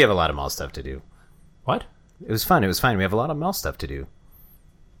fine. We have a lot of mall stuff to do. What? It was fun. We have a lot of mall stuff to do.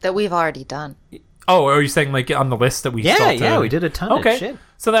 That we've already done. Oh, are you saying like on the list that we still have to... Yeah, we did a ton of shit.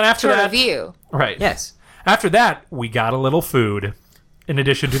 So then after that... review. Right. Yes. After that, we got a little food in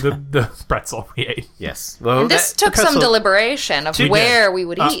addition to the pretzel we ate. Yes. Well, And this took some deliberation of where we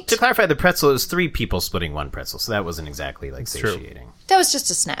would eat. To clarify, the pretzel, it was 3 people splitting one pretzel, so that wasn't exactly like true. satiating. That was just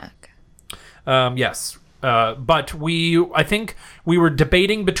a snack. Yes. But I think we were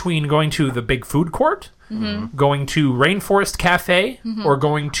debating between going to the big food court, going to Rainforest Cafe, or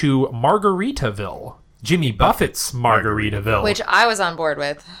going to Maragaritaville. Jimmy Buffett's Margaritaville. Which I was on board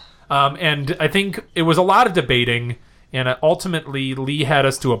with. And I think it was a lot of debating, and ultimately Leigh had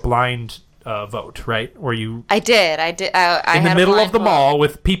us do a blind vote, right? Where you... I did. I in the had middle a of the blind mall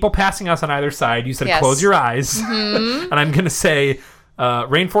with people passing us on either side, you said, Yes. close your eyes. And I'm going to say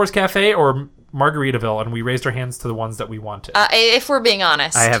Rainforest Cafe or Margaritaville, and we raised our hands to the ones that we wanted. if we're being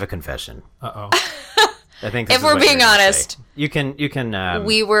honest. I have a confession. Uh-oh. I think If we're being honest. You can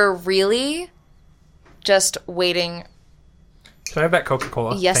We were really just waiting. Should I have that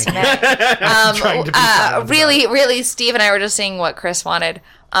Coca-Cola? Yes, Thank ma'am. trying to be silent Really, Steve and I were just seeing what Chris wanted.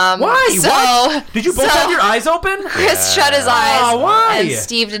 Why? So, What? Did you both have your eyes open? Chris shut his eyes. Oh, why? And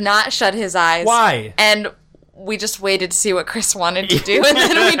Steve did not shut his eyes. Why? And we just waited to see what Chris wanted to do, and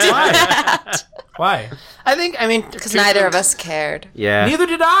then we did that. Why? Because neither of us cared. Yeah. Neither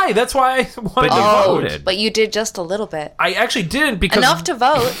did I. That's why I wanted to you vote. voted. But you did just a little bit. I actually didn't because... Enough to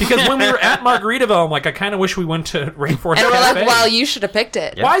vote. Because when we were at Margaritaville, I'm like, I kind of wish we went to Rainforest And we're Cafe. like, well, you should have picked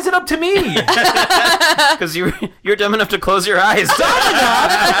it. Yeah. Why is it up to me? Because you're dumb enough to close your eyes.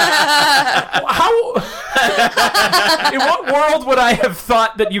 How... In what world would I have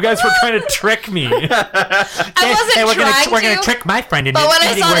thought that you guys were trying to trick me? I wasn't trying to. We're going to trick my friend into But when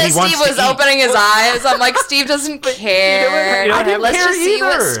I eating saw where that he wants Steve was to eat. opening his eyes, I'm like, Steve doesn't care. you know what happened? Let's I didn't just see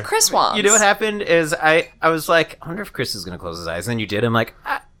care either. what Chris wants. You know what happened is I was like, I wonder if Chris is going to close his eyes. And then you did. I'm like,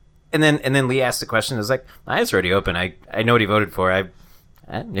 ah. And then Leigh asked the question. I was like, my eyes are already open. I know what he voted for.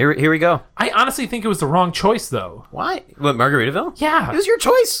 Here we go. I honestly think it was the wrong choice, though. Why? What, Margaritaville? Yeah. It was your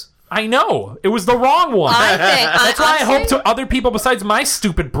choice. I know. It was the wrong one. That's why I hope to other people besides my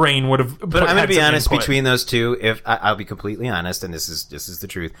stupid brain would have. But I'm going to be honest. Between those two, if I'll be completely honest, and this is the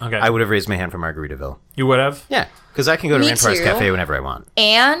truth. Okay. I would have raised my hand for Margaritaville. You would have? Yeah, because I can go to Me Rainforest too. Cafe whenever I want.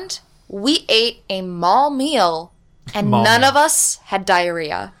 And we ate a mall meal, and Mall none meal. of us had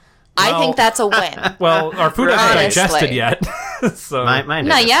diarrhea. I think that's a win. Well, our food hasn't Honestly. digested yet. So Mine Not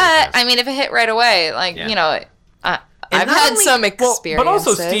doesn't yet. digest. I mean, if it hit right away, like, Yeah. you know, I've not had only- some Well, experiences. but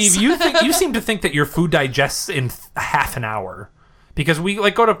also, Steve, you seem to think that your food digests in half an hour. Because we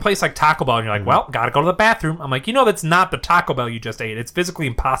like go to a place like Taco Bell and you're like, well, gotta go to the bathroom. I'm like, that's not the Taco Bell you just ate. It's physically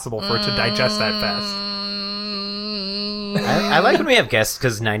impossible for it to digest that fast. I like when we have guests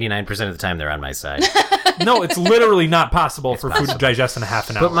because 99% of the time they're on my side. No, it's literally not possible for food to digest in half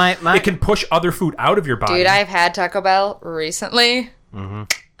an hour. But my- it can push other food out of your body. Dude, I've had Taco Bell recently. I'm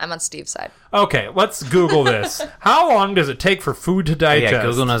on Steve's side. Okay, let's Google this. How long does it take for food to digest? Yeah,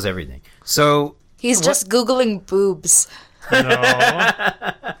 Google knows everything. So He's just Googling boobs. No.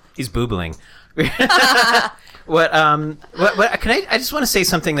 he's boobling. What can I just want to say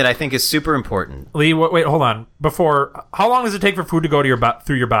something that I think is super important. Lee, wait, hold on. Before, how long does it take for food to go to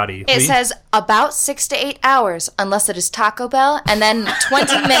through your body? It Lee? says about 6 to 8 hours, unless it is Taco Bell, and then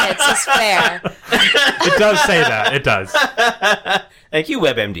 20 minutes is fair. It does say that. It does. Thank you,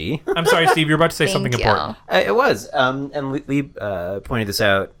 WebMD. I'm sorry, Steve. You're about to say Thank something you. important. It was. And Lee pointed this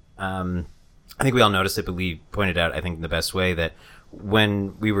out. I think we all noticed it, but Lee pointed out, I think, in the best way, that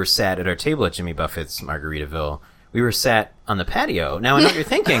when we were sat at our table at Jimmy Buffett's Margaritaville, we were sat on the patio. Now, I know what you're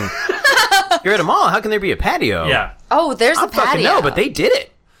thinking. You're at a mall. How can there be a patio? Yeah. Oh, there's I a patio. fucking know, but they did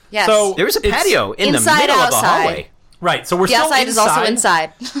it. Yes. So- There was a It's patio in the inside, middle of outside. a hallway. Right. So we're the still outside is also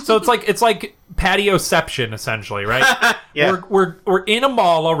inside. So it's like patioception, essentially, right? Yeah. We're in a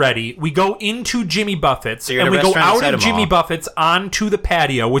mall already. We go into Jimmy Buffett's, So you're in and a we go restaurant out inside of a Jimmy mall. Buffett's onto the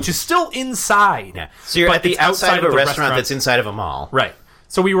patio, which is still inside. Yeah. So you're but at the it's outside of a the restaurant that's inside of a mall. Right.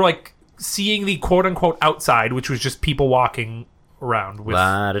 So we were like seeing the quote unquote outside, which was just people walking around with. A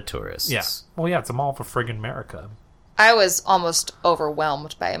lot of tourists. Yeah. Well, yeah, it's a mall for friggin' America. I was almost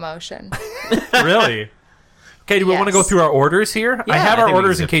overwhelmed by emotion. Really? Okay, do we want to go Yes. through our orders here? Yeah, I have I our think we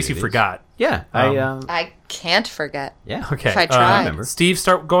orders can in zip case through you these. forgot. Yeah. I can't forget. Yeah. Okay. If I tried. remember. Steve,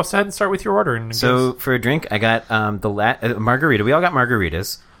 go ahead and start with your order. And So for a drink, I got margarita. We all got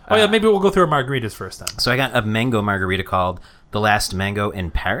margaritas. maybe we'll go through our margaritas first then. So I got a mango margarita called The Last Mango in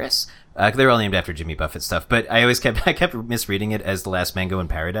Paris. They're all named after Jimmy Buffett stuff, but I kept misreading it as The Last Mango in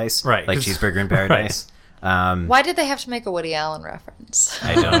Paradise. Right, Like 'cause- Cheeseburger in Paradise. Why did they have to make a Woody Allen reference?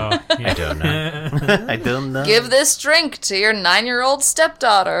 I don't know. Yeah. I don't know. I don't know. Give this drink to your 9-year-old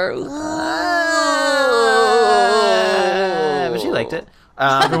stepdaughter. But she liked it.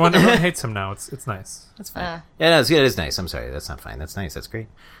 Everyone hates him now. It's nice. That's fine. Yeah, no, it is nice. I'm sorry. That's not fine. That's nice. That's great.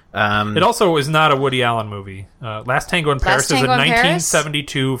 It also is not a Woody Allen movie. Last Tango in Paris is a Tango in Paris?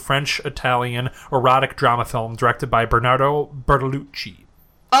 1972 French-Italian erotic drama film directed by Bernardo Bertolucci.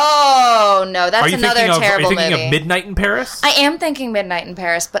 Oh, no, that's another are you terrible thinking movie. of Midnight in Paris? I am thinking Midnight in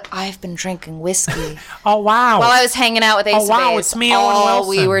Paris, but I've been drinking whiskey. Oh, wow. While I was hanging out with Ace wow, of Base, it's me, Owen all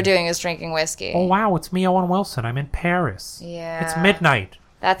Wilson. we were doing is drinking whiskey. Oh, wow, it's me, Owen Wilson. I'm in Paris. Yeah. It's midnight.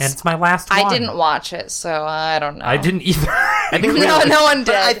 That's- and it's my last one. I didn't watch it, so I don't know. I didn't either. I think No, no one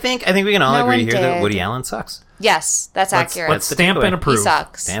but did. I think we can all No agree one here that did. Woody Allen sucks. Yes, that's accurate. Let's the stamp takeaway. and approve. He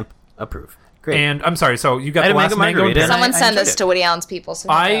sucks. Stamp approve. Great. And I'm sorry, so you got I had the a last mango mango in margarita. Paris? Someone I send enjoyed this it. to Woody Allen's people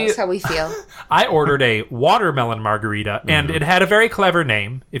so he knows how we feel. I ordered a watermelon margarita, and it had a very clever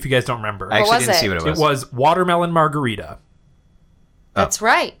name, if you guys don't remember. I actually was didn't it? see what it It was. was Watermelon Margarita. That's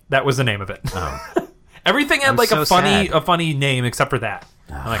right. That was the name of it. Oh. Everything had I'm like so a funny sad. name except for that.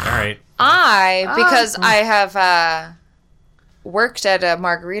 I'm like, all right. Because I have worked at a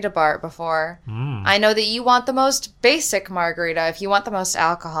margarita bar before. I know that you want the most basic margarita if you want the most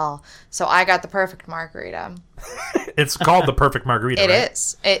alcohol. So I got the perfect margarita. It's called the perfect margarita, It right?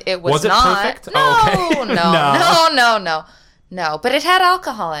 is. It was Was it not. perfect? No, Oh, okay. no. But it had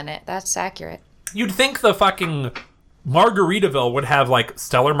alcohol in it. That's accurate. You'd think the fucking Margaritaville would have like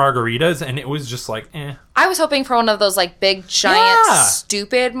stellar margaritas, and it was just like, eh. I was hoping for one of those like big, giant, Yeah.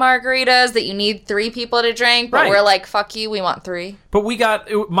 stupid margaritas that you need 3 people to drink, but Right. we're like, fuck you, we want 3. But we got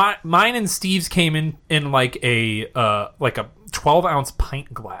mine and Steve's came in like a 12-ounce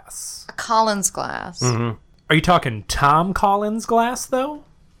pint glass. A Collins glass. Are you talking Tom Collins glass though?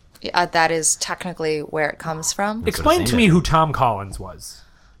 Yeah, that is technically where it comes from. Explain to me who Tom Collins was.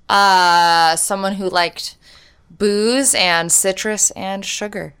 Someone who liked booze and citrus and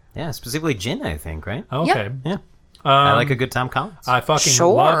sugar. Yeah, specifically gin, I think, right? Okay. Yeah. I like a good Tom Collins. I fucking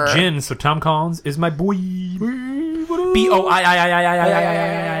Sure. love gin, so Tom Collins is my boy.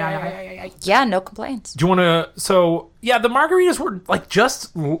 B-O-I-I-I-I-I-I-I-I-I-I-I-I. Yeah, no complaints. Do you want to? So yeah, the margaritas were like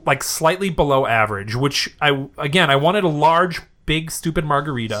just like slightly below average, which I wanted a large, big, stupid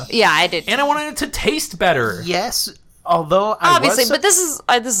margarita, Yeah, I did. and I wanted it to taste better. Yes, Although obviously, but this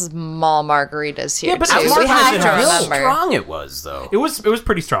is mall margaritas here. Yeah, but too. it's We have to how remember. strong it was, though. It was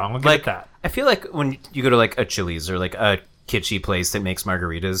pretty strong. We'll give it that. I feel like when you go to like a Chili's or like a kitschy place that makes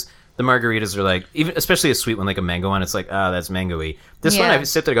margaritas, the margaritas are like, even especially a sweet one like a mango one, it's like, that's mango-y. This one, I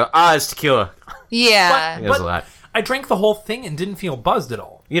sit there and go, it's tequila. Yeah. It was a lot. I drank the whole thing and didn't feel buzzed at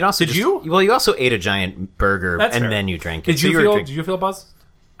all. You'd also Did you? Well, you also ate a giant burger That's and fair. then you drank it. Did you feel buzzed?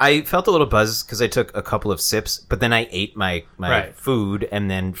 I felt a little buzz because I took a couple of sips, but then I ate my Right. food and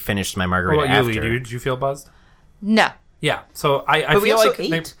then finished my What margarita about you, after. Lee? Did you feel buzzed? No. Yeah. So I But we feel also like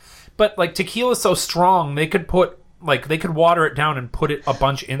ate. but like tequila's so strong, they could water it down and put it a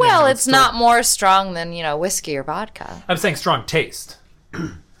bunch in there. Well, and it's not more strong than whiskey or vodka. I'm saying strong taste.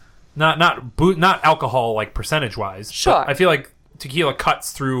 not alcohol like percentage wise. Sure. I feel like tequila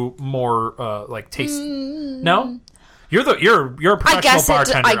cuts through more like taste. No? You're a professional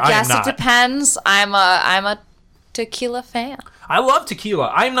bartender. I guess am it not. depends. I'm a tequila fan. I love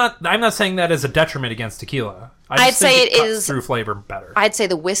tequila. I'm not saying that as a detriment against tequila. I'd say it cuts is through flavor better. I'd say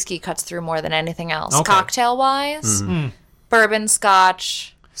the whiskey cuts through more than anything else. Okay. Cocktail wise, bourbon,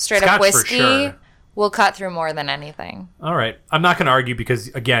 scotch, straight Scotch up for whiskey sure. will cut through more than anything. All right. I'm not going to argue because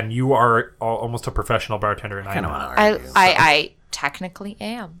again, you are almost a professional bartender and I'm not. I technically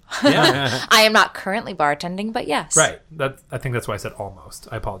am. Yeah. I am not currently bartending, but yes. Right. I think that's why I said almost.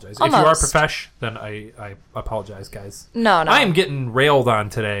 I apologize. If Almost. you are profesh, then I apologize, guys. No. I am getting railed on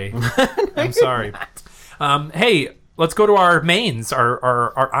today. I'm sorry. Hey, let's go to our mains,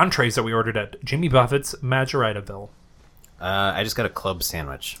 our entrees that we ordered at Jimmy Buffett's Maragaritaville. I just got a club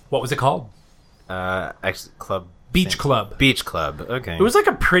sandwich. What was it called? Actually, club Beach Club. Beach Club. Okay. It was like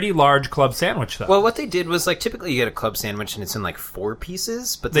a pretty large club sandwich, though. Well, what they did was like typically you get a club sandwich and it's in like 4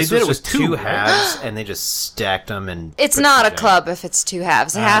 pieces, but They this did was it with just two two, halves, and they just stacked them and. It's put not a them club if it's 2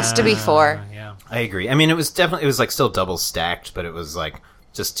 halves. It has to be 4. Yeah. I agree. I mean, it was like still double stacked, but it was like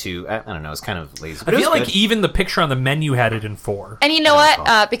just 2. I don't know. It's kind of lazy. But I it feel was like good. even the picture on the menu had it in 4. And you know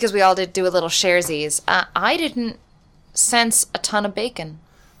what? Because we all did do a little sharesies. I didn't sense a ton of bacon.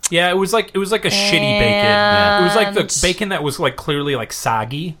 Yeah, it was like a shitty bacon. And- It was like the bacon that was like clearly like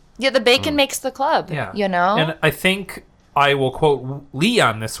soggy. Yeah, the bacon makes the club. Yeah. You know? And I think I will quote Lee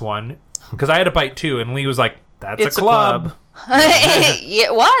on this one because I had a bite too, and Lee was like, "That's It's a club.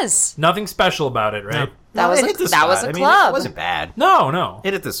 It was. Nothing special about it, right?" That was it hit the that was spot. a I mean, club. it wasn't bad. No.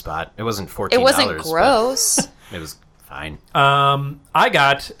 It hit the spot. It wasn't $14. It wasn't but gross. It was fine. I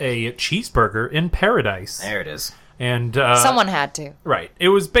got a cheeseburger in paradise, There it is. and Someone had to. right. It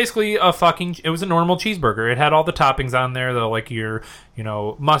was basically it was a normal cheeseburger. It had all the toppings on there, though, like your,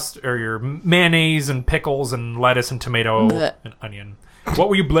 mustard or your mayonnaise and pickles and lettuce and tomato Blech. and onion. What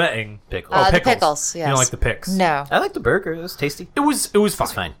were you blehing? Pickles. Oh, The pickles. pickles, You don't yes. like the picks? No. I like the burger. It was tasty. It was fine. It's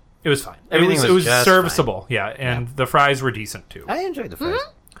fine. It was fine. Everything it was was just serviceable. Yeah, and the fries were decent too. I enjoyed the fries.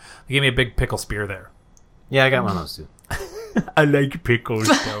 They gave me a big pickle spear there. Yeah, I got one of those too. I like pickles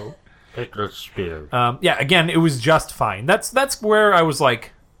though. Pickle spear. Yeah, again, it was just fine. That's where I was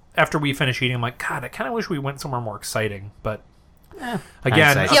like, after we finished eating, I'm like, God, I kind of wish we went somewhere more exciting. But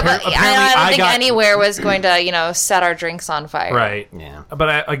again, hindsight. Yeah, but apparently I don't think got anywhere was going to, set our drinks on fire. right. Yeah. But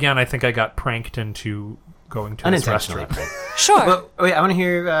I think I got pranked into going to this Unintentionally. restaurant. Sure. Well, wait, I want to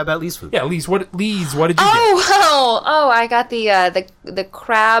hear about Lee's food. Yeah, Lee's, what did you get? I got the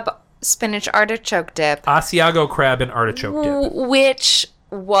crab spinach artichoke dip, Asiago crab and artichoke dip. which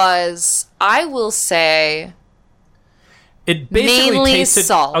was, I will say, It basically mainly tasted.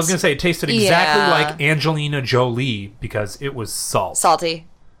 salt. I was gonna say it tasted exactly Yeah. like Angelina Jolie because it was salt. salty.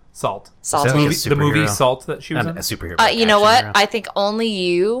 Salt. Salty. Is that like a The movie superhero? Salt that she was Not in. a superhero. You know what? action hero. I think only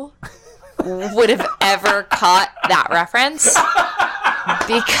you would have ever caught that reference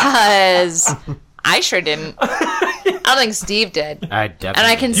because I sure didn't. I don't think Steve did. I definitely.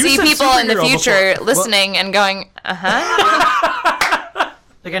 And I can You see said people in the superhero future before. listening and going,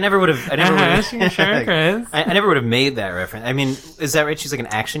 Like I never would have. I never would have. Sure, Chris. I never would have made that reference. I mean, is that right? She's like an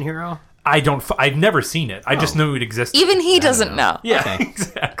action hero. I've never seen it. I just knew it existed. Even he doesn't know. Yeah, Okay.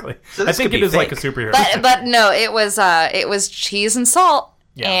 exactly. So I this think could it be is like a fake. superhero. But no, it was cheese and salt.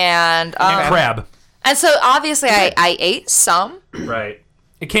 Yeah. And crab. And so obviously I ate some, Right.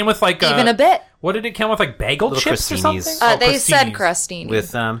 It came with like even a bit. What did it come with? Like bagel Little chips or crostinis. something? They said crostinis. crostini.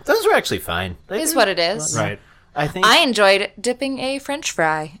 With those were actually fine. Is what it is. Right. I think. I enjoyed dipping a French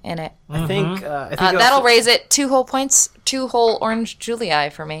fry in it. I think. I think That'll also- raise it 2 whole points, 2 whole orange Julie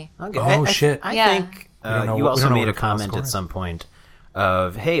for me. Okay. Oh, shit. I Yeah. think don't know you what- we also don't know made what a our final comment score at is. some point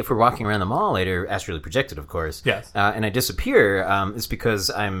of, hey, if we're walking around the mall later, astrally projected, of course. Yes. And I disappear, it's because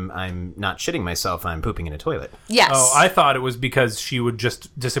I'm not shitting myself. I'm pooping in a toilet. Yes. Oh, I thought it was because she would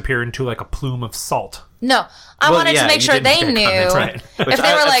just disappear into like a plume of salt. No, I wanted to make you sure did they make that knew. comment, Right. If they were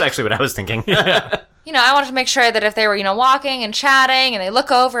that's like, actually what I was thinking. I wanted to make sure that if they were, walking and chatting and they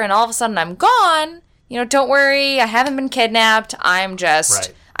look over and all of a sudden I'm gone, don't worry, I haven't been kidnapped. I'm just,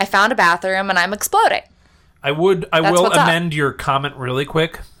 Right. I found a bathroom and I'm exploding. I will what's up. amend your comment really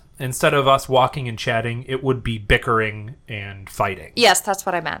quick. Instead of us walking and chatting, it would be bickering and fighting. Yes, that's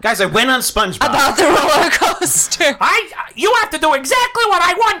what I meant. Guys, I went on SpongeBob. About the roller coaster. You have to do exactly what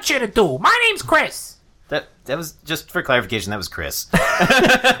I want you to do. My name's Chris. That was, just for clarification, that was Chris.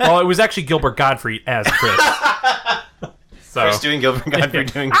 Well, it was actually Gilbert Gottfried as Chris. So Chris doing Gilbert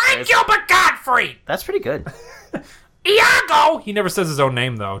Gottfried doing Chris. I'm Gilbert Gottfried. That's pretty good. Iago. He never says his own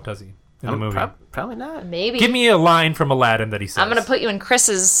name though, does he? In the movie. Probably not. Maybe. Give me a line from Aladdin that he says. I'm going to put you in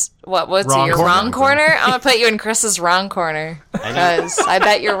Chris's, what's Wrong your corner. wrong corner? I'm going to put you in Chris's wrong corner. Because I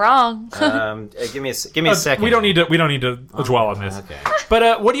bet you're wrong. Give me a second. We don't need to dwell on this. Okay.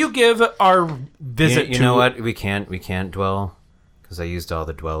 But what do you give our visit You to? know what? We can't dwell because I used all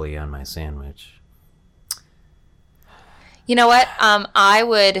the dwelly on my sandwich. You know what? I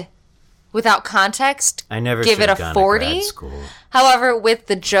would, without context, I never give should it have a gone 40. to grad school. However, with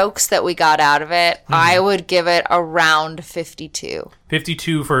the jokes that we got out of it, I would give it around 52.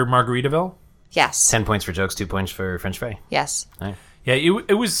 52 for Margaritaville. Yes. 10 points for jokes, 2 points for French fry. Yes. Right. Yeah,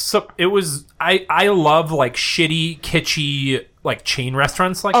 it was. I love like shitty, kitschy like chain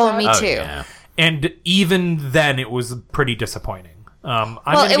restaurants like Oh, that. me too. Yeah. And even then, it was pretty disappointing. Well,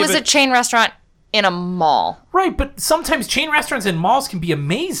 it was a chain restaurant in a mall. right, but sometimes chain restaurants in malls can be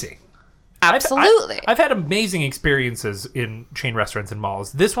amazing. Absolutely. I've had amazing experiences in chain restaurants and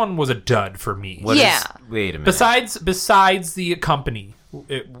malls. This one was a dud for me. What is- Yeah. Wait a minute. Besides the company,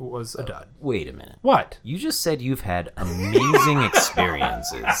 it was a dud. Wait a minute. What? You just said you've had amazing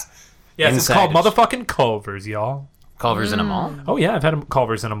experiences. Yes, it's Inside called it. motherfucking Culver's, y'all. Culver's in a mall? Oh yeah, I've had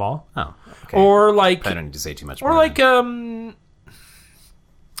Culver's in a mall. Oh, okay. Or like, I don't need to say too much more. or like,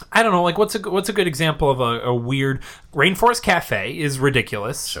 I don't know. Like, what's a good example of a weird Rainforest Cafe is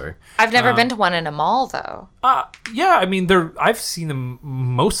ridiculous. Sure. I've never been to one in a mall, though. Yeah, I mean, I've seen them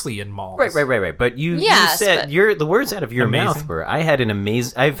mostly in malls. Right. But you Yes, said but- the words out of your Amazing. mouth were, I've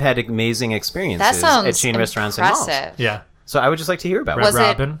had amazing experiences That sounds at chain restaurants and malls. impressive. Yeah. So I would just like to hear about Red Was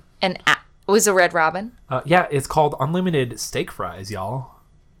Robin. it was a Red Robin? Yeah, it's called unlimited steak fries, y'all.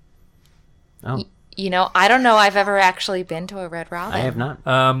 Oh, I don't know I've ever actually been to a Red Robin. I have not.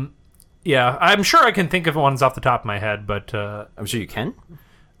 Yeah, I'm sure I can think of ones off the top of my head, but I'm sure you can.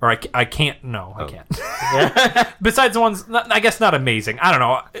 or I can't. No, I can't. Besides the ones, I guess not amazing. I don't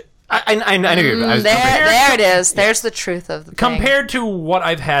know. I know you're. I was There it is. There's the truth of the thing. Compared to what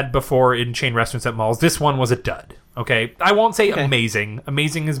I've had before in chain restaurants at malls, this one was a dud. Okay, I won't say amazing.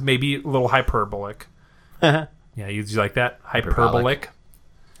 Amazing is maybe a little hyperbolic. Yeah, you like that? Hyperbolic.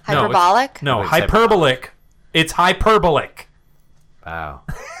 Hyperbolic? No, Oh, it's hyperbolic. It's hyperbolic. Wow.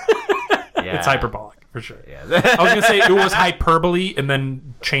 Yeah. It's hyperbolic for sure. Yeah. I was gonna say it was hyperbole and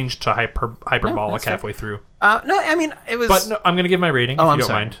then changed to hyperbolic that's fair. halfway through. No, I mean it was. But no, I'm gonna give my rating. Oh, if I'm you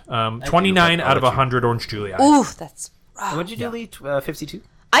sorry. don't mind. 29 I'll out of let you. 100 Orange Juliet. Ooh, that's rough. What'd you do, Lee? 52.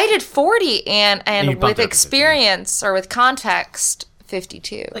 I did 40 and you bumped with it up to experience or with context,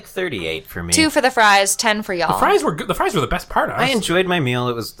 52. Like 38 for me. 2 for the fries, 10 for y'all. The fries were good. The fries were the best part. I enjoyed my meal.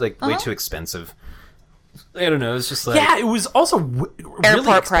 It was like way too expensive. I don't know. It's just like Yeah, it was also really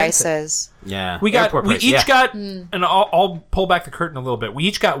Airport expensive. prices. yeah. We Airport price, each yeah. got, and I'll pull back the curtain a little bit. We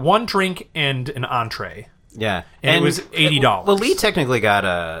each got one drink and an entree. Yeah, And it was $80. Well, Lee technically got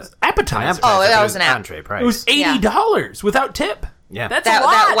a Appetizer. Oh, that it was an app. entree price. It was $80 without tip. Yeah. That's That a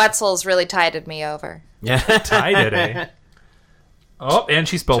lot. that Wetzel's really tided me over. yeah. I did, eh? Oh, and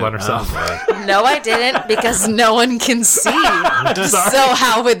she spilled on herself. Oh, No, I didn't because no one can see. Sorry. So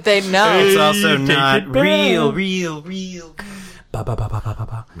how would they know? it's also Take not it back. real. Ba, ba, ba, ba, ba, ba,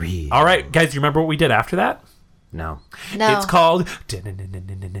 ba. Real. All right, guys, do you remember what we did after that? No. No. It's called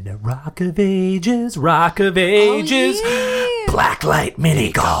Rock of Ages, Rock of Ages, Blacklight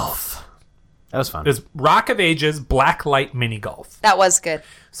Mini Golf. That was fun. It was Rock of Ages, Blacklight Mini Golf. That was good.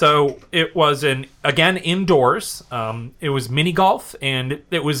 So it was again indoors. It was mini golf, and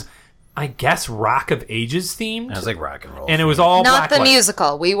it was, I guess, Rock of Ages themed. It was like rock and roll. And it was all Not the blacklight.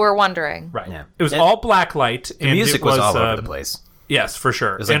 musical. We were wondering. Right. Yeah. It was And all blacklight. the music was all over the place. Yes, for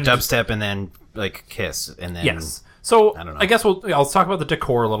sure. It was like dubstep and then like Kiss and then Yes. So I don't know. I guess I'll talk about the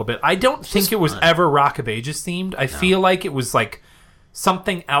decor a little bit. I don't think it was ever Rock of Ages themed. I feel like it was like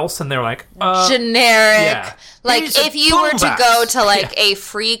something else, and they're like, generic. yeah. Like, Here's a if you were to boombox. go to, like, a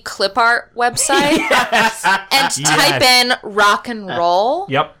free clip art website and type in rock and roll,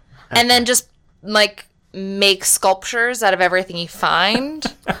 Yep. and then just, like, make sculptures out of everything you find,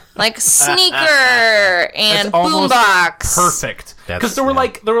 like sneaker and That's almost boombox. perfect. That's- Because there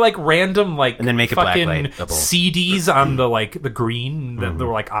were like random like And then make it fucking blacklight double. CDs on the green that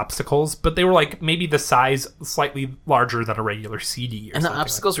were like obstacles, but they were like maybe the size slightly larger than a regular CD. Or And the something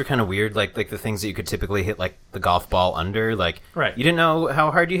obstacles were kind of weird, like the things that you could typically hit, like the golf ball under. Like, Right. you didn't know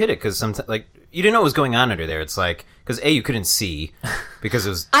how hard you hit it because sometimes, like, you didn't know what was going on under there. It's like because you couldn't see because it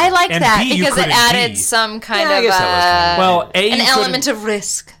was. I like And that B, you because it couldn't added be. some kind Yeah, I of guess that was Well, A, an you element couldn't- of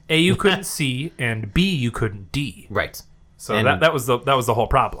risk. A, you couldn't see, and B, you couldn't D. Right. So And- that was the whole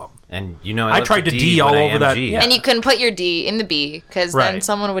problem. And you know, I love tried to D all when I over am that- G. yeah. And you couldn't put your D in the B because then Right.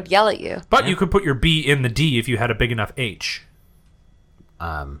 someone would yell at you. But you could put your B in the D if you had a big enough H. What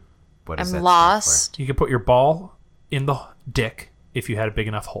does that I'm stand lost. You could put your ball in the dick if you had a big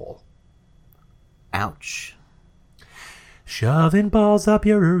enough hole. for? Ouch. Shoving balls up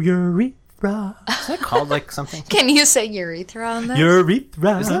your urethra. Is that called like something? Can you say urethra on this?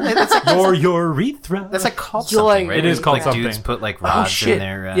 Urethra. Your urethra. That's like called Joy. something, right? It is called like something. Dudes put like Oh rods shit! in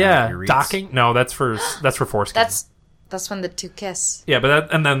their yeah, uretes. docking. No, that's for foreskin. That's when the two kiss. yeah,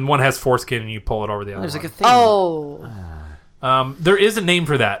 but and then one has foreskin and you pull it over the other. There's one. like a thing. Oh, There is a name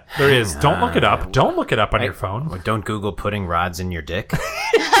for that. There is. Don't look it up. Don't look it up on your phone. Or don't Google putting rods in your dick.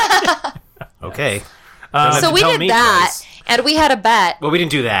 Okay. so we tell did me that, twice. and we had a bet. Well, we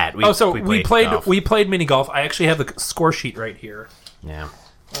didn't do that. We golf. played mini golf. I actually have the score sheet right here. Yeah.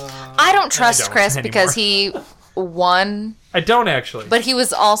 I don't trust don't Chris anymore. because he won, I don't actually. but he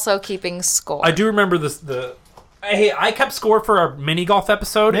was also keeping score. I do remember this. I kept score for our mini golf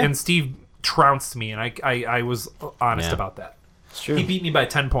episode, Yeah. and Steve trounced me, and I was honest Yeah. about that. It's true. He beat me by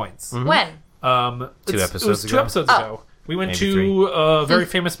 10 points. When? It was episodes 2 ago? episodes Oh. ago. We went Maybe to 3. a very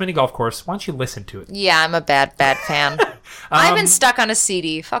famous mini golf course. Why don't you listen to it? Yeah, I'm a bad fan. I've been stuck on a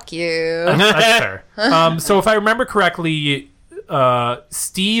CD. Fuck you. That's fair. So if I remember correctly,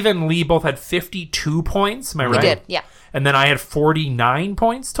 Steve and Lee both had 52 points. Am I We right? did, yeah. And then I had 49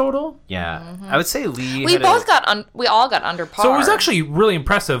 points total. Yeah. I would say Lee. We had both we all got under par. So it was actually really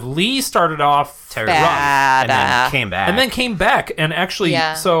impressive. Lee started off terrible. bad. And then came back. and then came back and actually.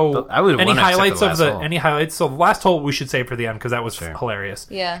 Yeah. So I would've any won except highlights for the of last the hole. any highlights? So the last hole we should save for the end because that was hilarious.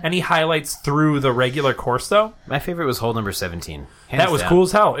 Yeah. Any highlights through the regular course though? My favorite was hole number 17. Hands That was down. cool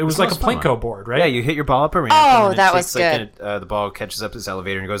as hell. It was like a most fun Plinko one. board, right? Yeah, you hit your ball up a ramp. Oh, and then it that was takes, like, good. the ball catches up this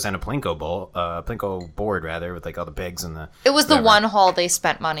elevator and goes down a Plinko board rather with like all the pegs and the. It was the whatever. one hole they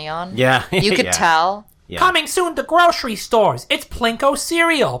spent money on. Yeah, You could yeah. tell. Yeah. Coming soon to grocery stores. It's Plinko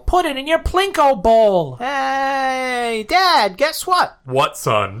cereal. Put it in your Plinko bowl. Hey, Dad, guess what? What,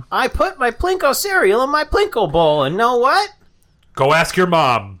 son? I put my Plinko cereal in my Plinko bowl, and know what? Go ask your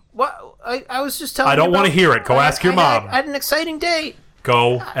mom. What? I was just telling. I don't you wanna about- hear it. Go ask your mom. I had an exciting day.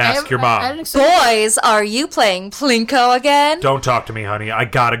 Go ask your I had mom. an exciting Boys, are you playing Plinko again? Don't talk to me, honey. I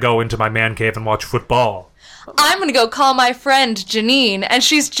gotta go into my man cave and watch football. I'm gonna go call my friend Janine, and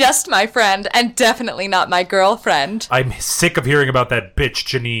she's just my friend, and definitely not my girlfriend. I'm sick of hearing about that bitch,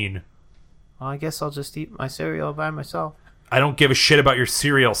 Janine. Well, I guess I'll just eat my cereal by myself. I don't give a shit about your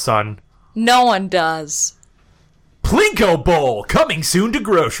cereal, son. No one does. Plinko Bowl, coming soon to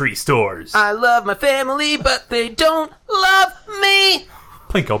grocery stores. I love my family, but they don't love me.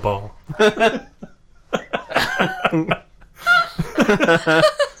 Plinko Bowl.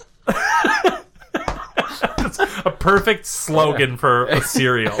 That's a perfect slogan for a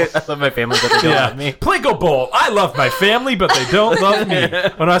cereal. I love my family, but they don't Yeah, love me. Plinko Bowl. I love my family, but they don't love me.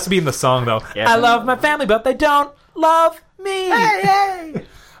 Well, it has to be in the song though. Yeah. I love my family, but they don't love me. Hey.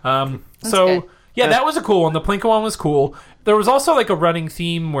 So good. yeah, that was a cool one. The Plinko one was cool. There was also like a running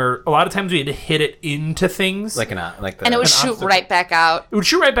theme where a lot of times we had to hit it into things. Like the. And it would shoot obstacle. right back out. It would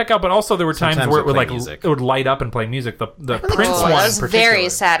shoot right back up, but also there were times Sometimes where it it would play like music. it would light up and play music. The Prince Oh, one that in was particular. very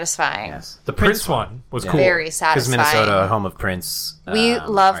satisfying. Yes. The Prince one was cool. Very Because satisfying. Minnesota, home of Prince. We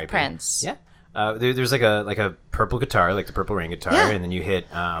love R.I.P. Prince. Yeah. There's like a purple guitar, like the Purple Rain guitar, Yeah. and then you hit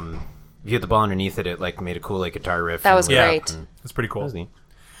the ball underneath it. It like made a cool like guitar riff. That was and- Yeah, great. it's pretty That cool. was neat.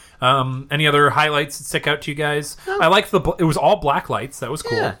 Any other highlights that stick out to you guys? I like it was all black lights. That was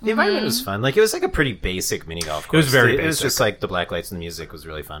cool. Yeah, the environment was fun. Like it was like a pretty basic mini golf course. was very It was basic. just like the black lights and the music was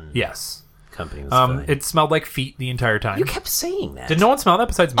really fun. Yes. Company was fun. It smelled like feet the entire time. You kept saying that. Did no one smell that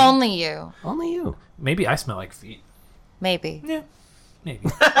besides me? Only you. Only you. Maybe I smell like feet. Maybe. Yeah, maybe.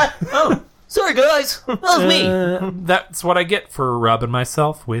 Sorry, guys. That was me. That's what I get for rubbing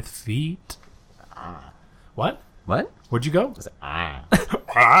myself with feet. What? What? What'd you go? Ah.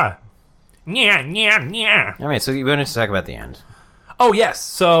 Ah. Yeah. All right, so you wanted to talk about the end. Oh, yes.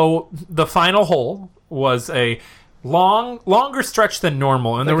 So the final hole was a longer stretch than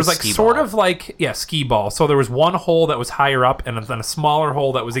normal. And there was like sort of like, skee ball. So there was one hole that was higher up and then a smaller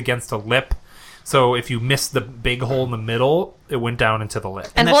hole that was against a lip. So if you missed the big hole in the middle, it went down into the lip.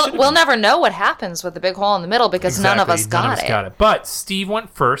 And we'll never know what happens with the big hole in the middle because none of us got it. But Steve went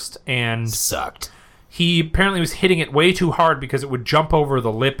first and sucked. He apparently was hitting it way too hard because it would jump over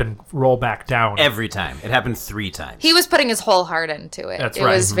the lip and roll back down. Every time. It happened 3 times. He was putting his whole heart into it. That's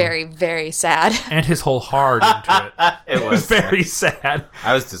right. It was very, very sad. And his whole heart into it. It was very sad.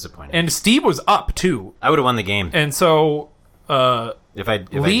 I was disappointed. And Steve was up, too. I would have won the game. And so... If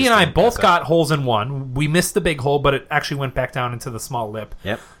Lee and I both got holes in one. We missed the big hole, but it actually went back down into the small lip.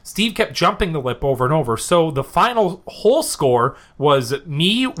 Yep. Steve kept jumping the lip over and over. So the final hole score was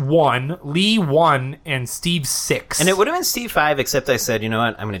me 1, Lee 1, and Steve 6. And it would have been Steve 5, except I said, you know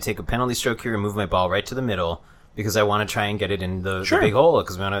what? I'm going to take a penalty stroke here and move my ball right to the middle because I want to try and get it in the big hole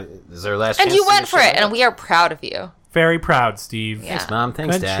because this is our last chance. And you went for it, and we are proud of you. Very proud, Steve. Yeah. Thanks, Mom.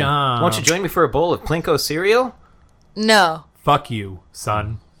 Thanks, Good Dad. job. Won't you join me for a bowl of Plinko cereal? No. Fuck you,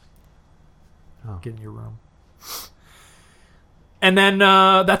 son. Get in your room. And then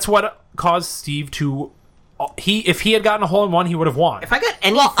that's what caused Steve to... If he had gotten a hole in one, he would have won. If I got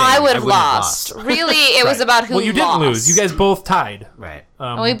anything, Well, I would have wouldn't have lost. Really, it was about who Well, you lost. didn't lose. You guys both tied. Right.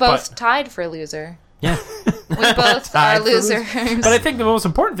 And we both tied for loser. Yeah. We both are losers. But I think the most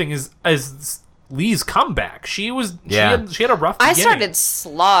important thing is Lee's comeback. She had a rough beginning. I started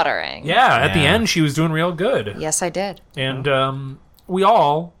slaughtering. Yeah, at the end, she was doing real good. Yes, I did. And we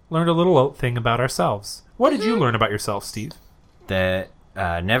all learned a little thing about ourselves. What did you learn about yourself, Steve? That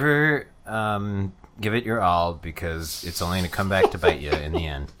never give it your all because it's only going to come back to bite you in the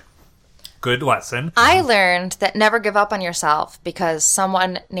end. Good lesson. I learned that never give up on yourself because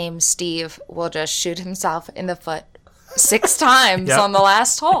someone named Steve will just shoot himself in the foot 6 times on the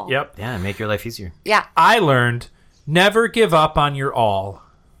last hole. Yep. Yeah, make your life easier. Yeah. I learned never give up on your all.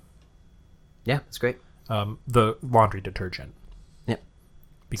 Yeah, that's great. The laundry detergent. Yeah.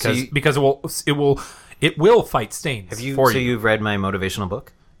 Because it will fight stains. You've read my motivational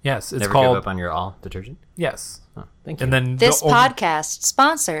book? Yes, it's Never called Give Up on Your All detergent? Yes. Oh, thank you. And then This podcast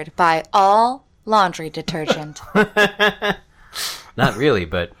sponsored by All Laundry Detergent. Not really,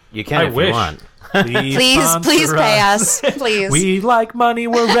 but you can if wish. you want. Please pay us. Please. We like money.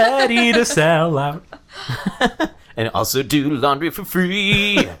 We're ready to sell out. And also do laundry for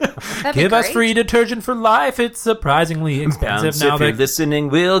free. Give us free detergent for life. It's surprisingly expensive now. If you're listening,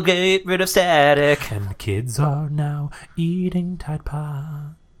 we'll get rid of static. And the kids are now eating Tide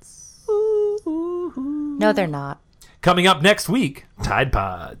Pods. No, they're not. Coming up next week, Tide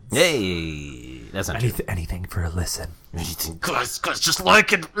Pods. Hey, that's not true. Anything for a listen. Guys, just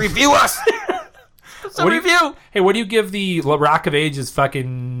like and review us. Review. What do you give the Rock of Ages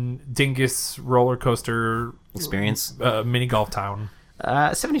fucking dingus roller coaster experience? Mini golf town.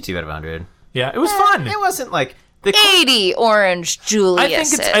 72 out of 100. Yeah, it was fun. It wasn't like 80 orange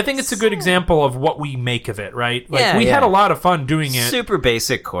Julius. I think it's a good example of what we make of it, right? Like we Yeah. had a lot of fun doing it. Super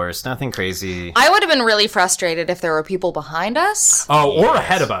basic course, nothing crazy. I would have been really frustrated if there were people behind us, or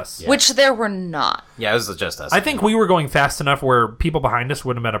ahead of us. which there were not. Yeah, it was just us. I think we were going fast enough where people behind us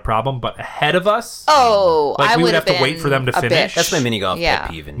wouldn't have been a problem, but ahead of us, Oh, Like, I we would would have to wait for them to a finish. bitch. That's my mini golf Yeah. pet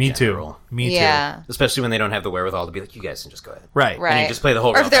peeve in me general. too. Me too. Yeah. Especially when they don't have the wherewithal to be like, you guys can just go ahead. Right. Right. And you just play the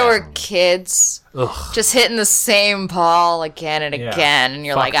whole Or if round there fast were and- kids just hitting the same ball again and Yeah. again, and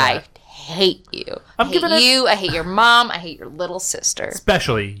you're Fuck like, that. I hate you. I'm I giving hate it- you. I hate your mom. I hate your little sister.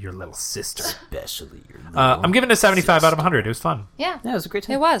 Especially your little sister. Especially your I'm giving it a 75 out of 100. It was fun. Yeah. Yeah, it was a great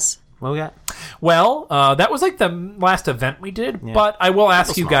time. It was. What we got? Well, that was like the last event we did, but I will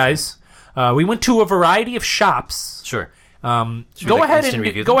ask you small guys. We went to a variety of shops. Sure. Go like ahead instant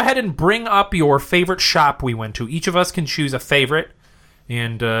review and them? go ahead and bring up your favorite shop we went to. Each of us can choose a favorite,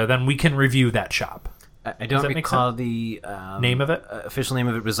 and then we can review that shop. I don't that make recall the Name of it? official name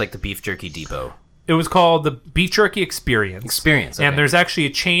of it was like the Beef Jerky Depot. It was called the Beef Jerky Experience. Okay. And there's actually a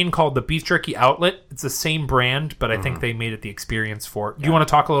chain called the Beef Jerky Outlet. It's the same brand, but I think they made it the experience for it. Do you want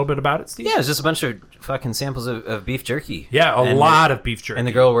to talk a little bit about it, Steve? Yeah, it was just a bunch of fucking samples of beef jerky. Yeah, a lot of beef jerky. And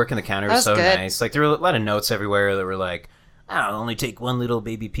the girl working the counter was so good. nice. Like, there were a lot of notes everywhere that were like, I'll only take one little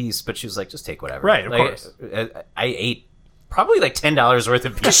baby piece, but she was like, just take whatever. Right, of Like, course. I ate probably like $10 worth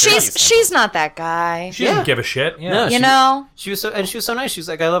of beef jerky. She's not that guy. She didn't give a shit. Yeah. No, You know? She was so nice. She was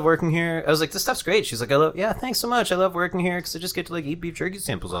like, I love working here. I was like, this stuff's great. She's like, thanks so much. I love working here because I just get to like eat beef jerky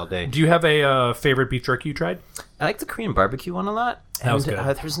samples all day. Do you have a favorite beef jerky you tried? I like the Korean barbecue one a lot. That was good.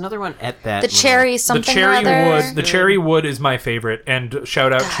 There's another one at that. The cherry something or other. The cherry wood is my favorite. And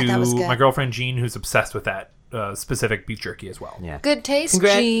shout out that was to good. my girlfriend Jean, who's obsessed with that specific beef jerky as well. Yeah. Good taste,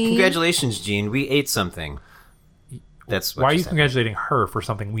 Gene. Congratulations, Gene. We ate something. That's what Why are you said. congratulating her for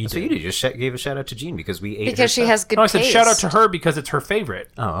something we That's did? what you did. You just gave a shout out to Jean because we ate. Because she has good No, I taste. said shout out to her because it's her favorite.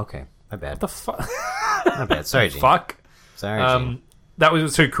 Oh, okay. My bad. The fuck? My bad. Sorry, Jean. Fuck. Sorry, Jean. That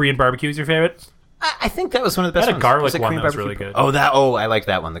was so Korean barbecue is your favorite? I think that was one of the best That ones. garlic Was it one Korean that was barbecue? really good. Oh, I like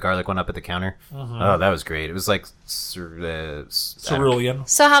that one. The garlic one up at the counter. Oh, that was great. It was like Cerulean.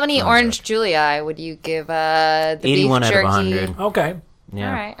 So how many orange Juliai would you give the 81 beef out jerky? of 100. Okay.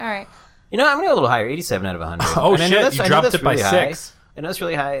 Yeah. All right. You know, I'm going to go a little higher. 87 out of 100. Oh, And I know shit. that's- You I know dropped that's it by really high. 6. I know it's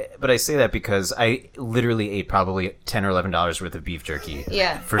really high, but I say that because I literally ate probably $10 or $11 worth of beef jerky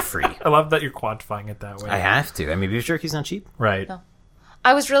Yeah. for free. I love that you're quantifying it that way. I have to. I mean, beef jerky's not cheap. Right.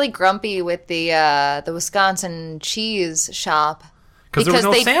 I was really grumpy with the Wisconsin cheese shop Because there was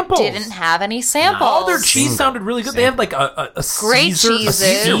no they samples. didn't have any samples. Oh, their cheese sounded really good. They had like a Great Caesar, cheeses,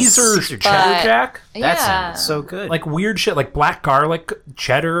 Caesar but- cheddar jack. That Yeah. sounded so good. Like weird shit, like black garlic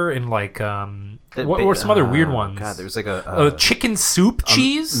cheddar and like what were some other weird ones? God, there was like a chicken soup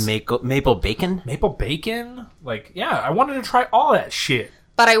cheese, maple bacon. maple bacon. Like, yeah, I wanted to try all that shit.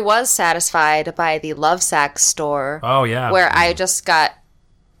 But I was satisfied by the Lovesac store. Oh yeah, Where I just got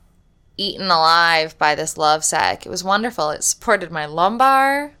eaten alive by this Lovesac. It was wonderful. It supported my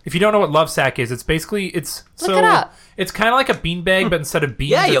lumbar. If you don't know what Love Sack is, it's basically Look it up. It's kind of like a beanbag, but instead of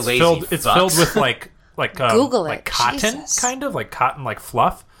beans, Yeah, you it's lazy filled. It's fucks. filled with like Google like it. cotton, Jesus. kind of like cotton, like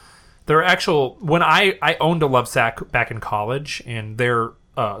fluff. Their actual when I owned a Love Sack back in college, and their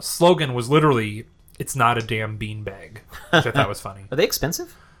slogan was literally "It's not a damn beanbag," which I thought was funny. Are they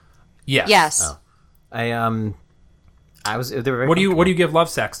expensive? Yes. Yes. Oh. I was. They were very What do you give Love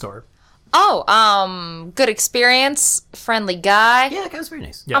Sack store? Oh, good experience, friendly guy. Yeah, that guy was very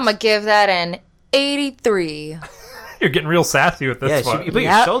nice. Yes. I'm gonna give that an 83. You're getting real sassy with this Yeah, one. you put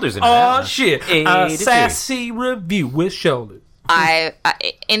your Yep. shoulders in that Oh one. shit! 83. Sassy review with shoulders. I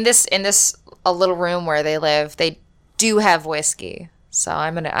in this a little room where they live, they do have whiskey, so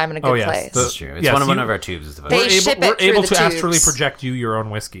I'm in a good Oh yes, place. That's true. It's Yes, one you- of our tubes. Is the They vodka. ship it we're through able the to astrally tubes. project you your own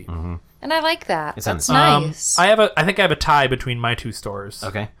whiskey. And I like that. It's That's on- nice. I think I have a tie between my two stores.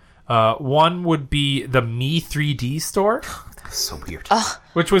 Okay. One would be the Me 3D store, That's so weird.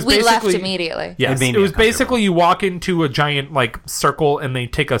 which was we basically left immediately. Yes, It made it me was uncomfortable. basically you walk into a giant like circle and they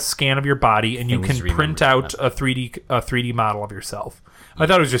take a scan of your body and you Things can print remember. out a 3D model of yourself. I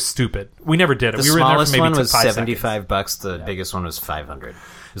thought it was just stupid. We never did it. The we were in there for smallest maybe one was 5 $75. The biggest one was $500.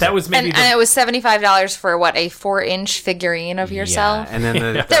 That was maybe And it was $75 for what, a 4-inch figurine of yourself? Yeah, and then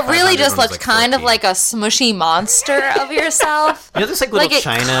the That really just looked looked kind of like a smushy monster of yourself. You know, there's like little Like it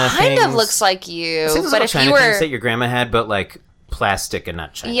China kind of things. looks like you, It's like those but little if China you things were, that your grandma had, but like plastic and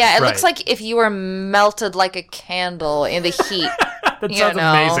not China. yeah, it Right. looks like if you were melted like a candle in the heat. that you sounds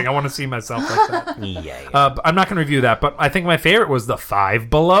know. amazing. I want to see myself like that. Yeah. But I'm not going to review that, but I think my favorite was the Five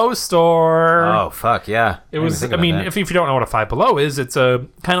Below store. Oh fuck yeah! It was. I mean, if you don't know what a Five Below is, it's a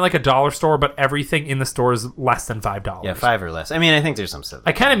kind of like a dollar store, but everything in the store is less than $5. yeah, $5 or less. I mean, I think there's some stuff.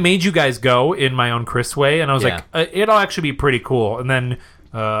 I kind of made you guys go in my own Chris way, and I was Yeah. like, it'll actually be pretty cool. And then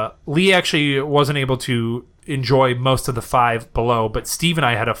Lee actually wasn't able to enjoy most of the Five Below, but Steve and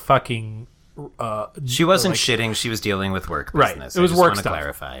I had a fucking She wasn't shitting. She was dealing with work Right. business. It was I just work want to stuff.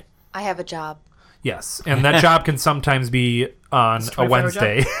 clarify. I have a job. yes, and that job can sometimes be on a 24-hour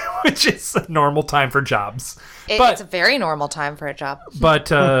Wednesday, which is a normal time for jobs. It's a very normal time for a job. But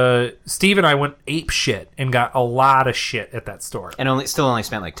Steve and I went ape shit and got a lot of shit at that store. And still only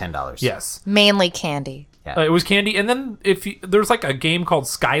spent like $10. Yes. Mainly candy. It was candy, and then there's like a game called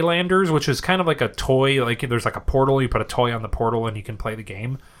Skylanders, which is kind of like a toy. Like there's like a portal, you put a toy on the portal, and you can play the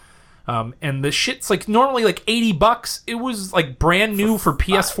game. And the shit's like normally like $80. It was like brand new for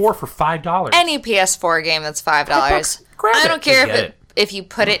PS4 for $5. Any PS4 game that's $5. grab I it. don't care Just get if you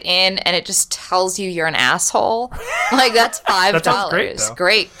put it in and it just tells you you're an asshole. Like that's $5. That sounds great, though.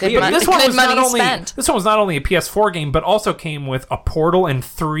 Great. Good, But this one good was money not only spent. this one was not only a PS4 game, but also came with a portal and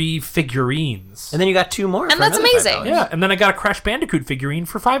 3 figurines. And then you got 2 more. And for that's another amazing. $5. Yeah, and then I got a Crash Bandicoot figurine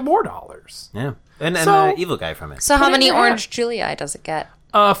for $5 more. Yeah. And So- the evil guy from it. So how Put it in many your Orange Juliai does it get?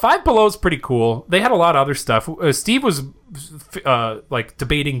 Five Below is pretty cool. They had a lot of other stuff. Steve was like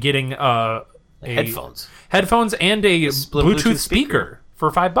debating getting Headphones. and a Bluetooth speaker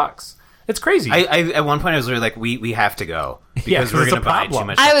for $5. It's crazy. I at one point I was really like, we have to go because we're it's going a to buy problem. too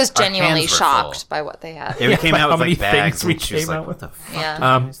much. I was Our genuinely hands were shocked full. by what they had. They came out how with many like bags things we and she was came like, out what with. the fuck?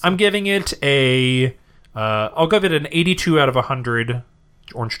 Yeah. I'm giving it a. I'll give it an 82 out of 100.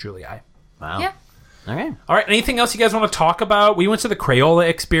 Orange Julie. Wow. Yeah. All right. All right. Anything else you guys want to talk about? We went to the Crayola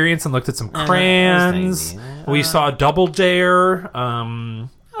experience and looked at some crayons. nice. We saw a Double Dare.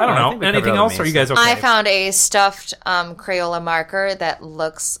 I don't I know. think we covered Anything all else? the Are you main guys okay? I found a stuffed Crayola marker that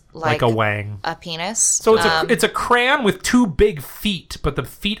looks like a wang. a penis. So it's a crayon with two big feet, but the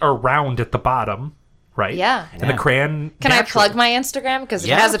feet are round at the bottom, right? Yeah. And the crayon. Can I naturally- plug my Instagram? Because it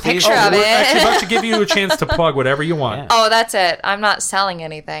Yeah, has a please. picture of We're actually it. about to give you a chance to plug whatever you want. Yeah. Oh, that's it. I'm not selling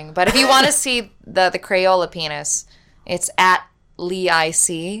anything. But if you want to see the Crayola penis, it's at Leigh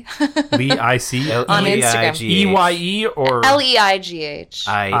IC. Lee IC On Instagram. EYE or LEIGH.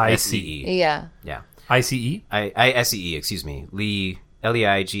 ICE. Yeah. Yeah. ICE? ISEE, excuse me. Lee,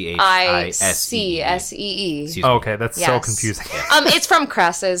 LEIGHISEE. ICSEE. Excuse me. Oh, okay, that's so Yes. confusing. It's from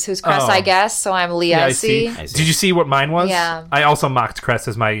Cress's, who's Cress, Oh. I guess. So I'm Leigh Yeah, I IC. see. I see. Did you see what mine was? Yeah. I also mocked Cress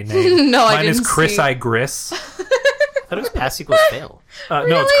as my name. No, I Mine is didn't Chris see. I Griss. I thought it was pass equals fail. No, it's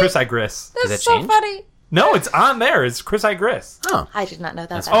Really? Chris I Griss. That's that so change? funny. No, it's on there. It's Chris I Griss. Oh. I did not know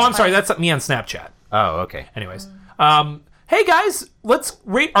that. Oh, I'm sorry. That's me on Snapchat. Oh, okay. Anyways. Hey, guys, let's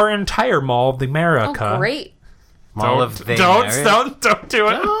rate our entire Mall of the America. Oh, great. Mall of the Don't do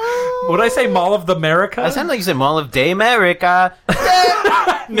it. What did I say? Mall of the America? I sound like you said Mall of Day America.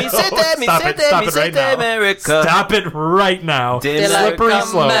 Me Stop it right now. America. Stop it right now. Day Slippery America,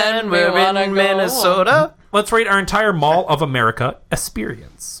 slope. man, We we're wanna in go Minnesota. Let's rate our entire Mall of America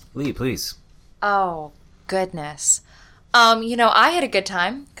experience. Lee, please. Oh, goodness. I had a good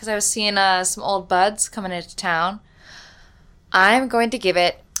time because I was seeing some old buds coming into town. I'm going to give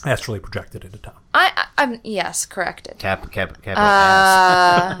it. Astrally projected into town. I'm yes, corrected. Capital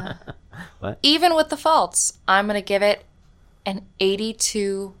ass. Even with the faults, I'm going to give it an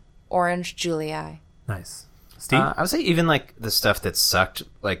 82 Orange Julie. Nice. Steve? I would say even like the stuff that sucked,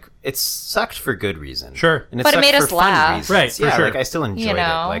 like it sucked for good reason. Sure. And But it sucked made for us fun laugh. reasons. Right, for Yeah, sure. like I still enjoyed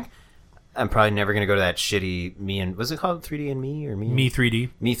know? it. Like I'm probably never gonna go to that shitty was it called 3D and Me or Me 3D.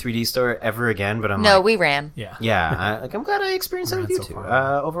 Me 3D store ever again. But I'm No, like, we ran. Yeah. yeah, I'm glad I experienced that with you so too.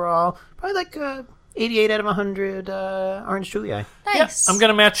 far. Overall, probably like 88 out of 100 Orange Julie. Nice. I'm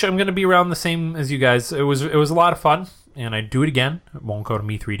gonna match. I'm gonna be around the same as you guys. It was a lot of fun, and I'd do it again. I won't go to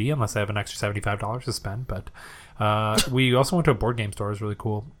Me 3D unless I have an extra $75 to spend. But we also went to a board game store. It was really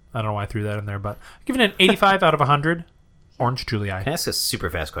cool. I don't know why I threw that in there, but I'm giving it an 85 out of 100. Orange Julie. Can I ask a super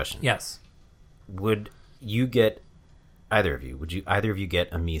fast question? Yes. Would you get either of you? Would you either of you get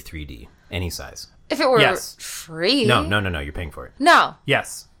a Me 3D any size? If it were Yes. free. No. You're paying for it. No.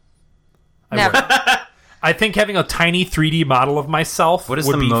 Yes. Never. I think having a tiny 3D model of myself. What is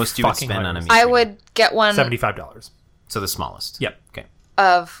would the be most you would fucking spend on a hilarious. Me 3D? I would get one $75. So the smallest. Yep. Okay.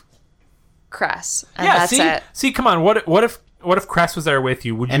 of Cress. And Yeah. that's see, it. see, come on. What if Cress was there with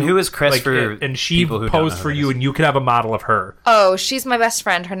you? Would And you? who is Cress for And she people who don't posed know for who you, it is? and you could have a model of her. Oh, she's my best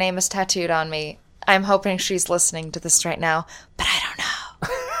friend. Her name is tattooed on me. I'm hoping she's listening to this right now, but I don't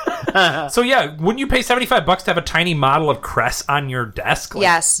know. So yeah, wouldn't you pay $75 to have a tiny model of Cress on your desk? Like,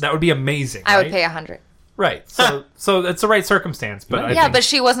 Yes. that would be amazing. I would right? pay 100. Right. So it's the right circumstance, but I Yeah, think but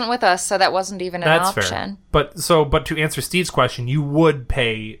she wasn't with us, so that wasn't even an that's option. fair. But to answer Steve's question, you would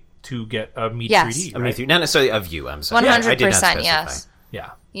pay to get a Meet Yes. 3D, A Me right? 3D. Not necessarily of you, I'm sorry. 100%, I did not specify. yes. Yeah.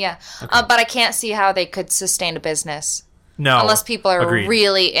 Yeah. But I can't see how they could sustain a business No. unless people are agreed.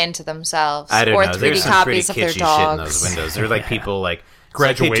 really into themselves. I don't or know. 3D There's some pretty copies of their kitschy shit in dogs. those windows. They're like people like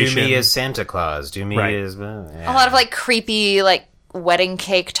Graduation. It's like, hey, do me as Santa Claus. Do me Right. as A lot of like creepy like wedding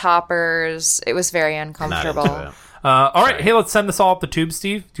cake toppers. It was very Not uncomfortable. into it. All right. Hey, let's send this all up the tube,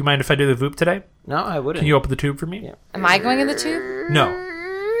 Steve. Do you mind if I do the VOOP today? No, I wouldn't. Can you open the tube for me? Yeah. Am I going in the tube? No.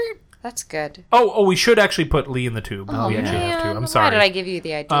 That's good. Oh, we should actually put Lee in the tube. Oh, we actually have to. man. I'm sorry. Why did I give you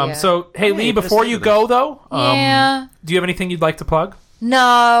the idea? So, hey, Lee, you put a before you statement. go, though, yeah. do you have anything you'd like to plug?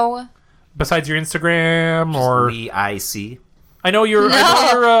 No. Besides your Instagram or... Lee IC. I know you're... I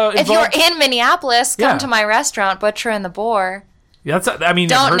know you're If you're involved... in Minneapolis, come Yeah. to my restaurant, Butcher and the Boar. That's, I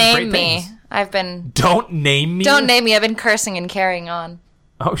mean, I've Don't heard name great me. things. I've been. Don't name me? Don't name me. I've been cursing and carrying on.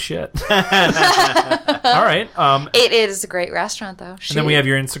 Oh, shit. All right. It is a great restaurant, though. And then we have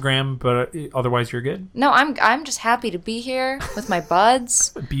your Instagram, but otherwise you're good? No, I'm just happy to be here with my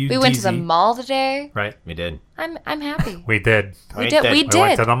buds. We went to the BUDZ. mall today. Right. We did. I'm happy. We did. We did. We We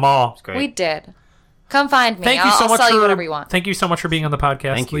went to did. the mall. Great. We did. Come find me. Thank you so I'll much sell for you whatever you want. Thank you so much for being on the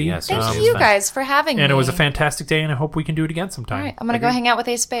podcast, Thank you, Lee. yes. Thank It was you fun. guys for having me. And it was a fantastic day, and I hope we can do it again sometime. All right, I'm gonna go hang out with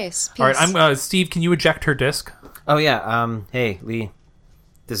Ace Space. Peace. All right, I'm Steve. Can you eject her disc? Oh, yeah. Hey, Lee.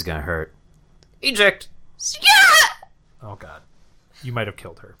 This is gonna hurt. Eject. Yeah! Oh, God. You might have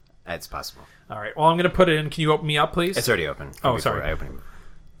killed her. It's possible. All right. Well, I'm going to put it in. Can you open me up, please? It's already open. Oh, Before sorry. I open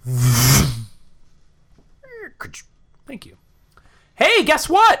it. Thank you. Hey, guess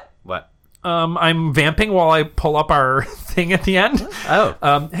what? What? I'm vamping while I pull up our thing at the end.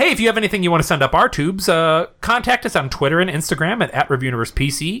 Oh. Hey, if you have anything you want to send up our tubes, contact us on Twitter and Instagram at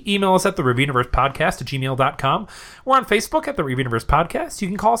ReviewUniversePC. Email us at thereviewuniversepodcast@gmail.com. We're on Facebook at The Review Universe Podcast. You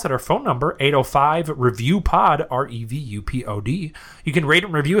can call us at our phone number, 805-REVIEW-POD, REVUPOD. You can rate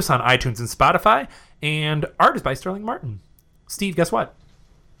and review us on iTunes and Spotify. And art is by Sterling Martin. Steve, guess what?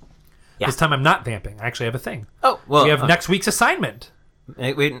 Yeah. This time I'm not vamping. I actually have a thing. Oh, well. We have next week's assignment.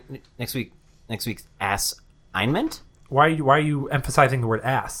 Wait, next week's assignment? Why are you emphasizing the word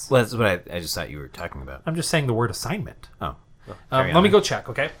ass? Well, that's what I just thought you were talking about. I'm just saying the word assignment. Oh. Well, Let me go check,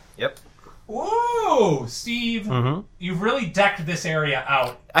 okay? Yep. Whoa, Steve. Mm-hmm. You've really decked this area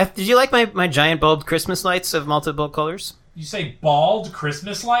out. Did you like my giant bulbed Christmas lights of multiple colors? You say bald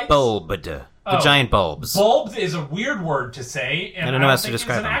Christmas lights? Bulbed. The giant bulbs. Bulbed is a weird word to say, and I don't know how to think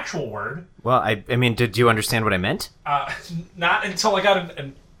describe it's an them. actual word. Well, I mean, did you understand what I meant? Not until I got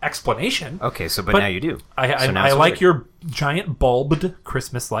an explanation. Okay, but But now you do. I like your giant bulbed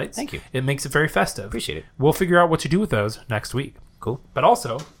Christmas lights. Thank you. It makes it very festive. Appreciate it. We'll figure out what to do with those next week. Cool. But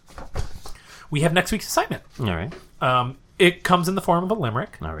also, we have next week's assignment. All right. It comes in the form of a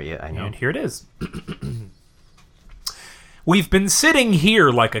limerick. All right, yeah, I know. And here it is. We've been sitting here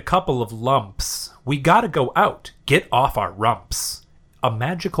like a couple of lumps. We gotta go out, get off our rumps. A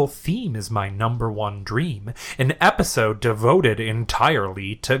magical theme is my number one dream. An episode devoted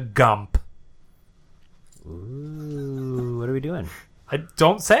entirely to Gump. Ooh, what are we doing? I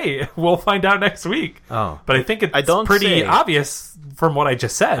don't say. We'll find out next week. Oh. But I think it's don't pretty say. obvious from what I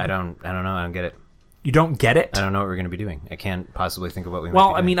just said. I don't know. I don't get it. You don't get it? I don't know what we're going to be doing. I can't possibly think of what we might Well,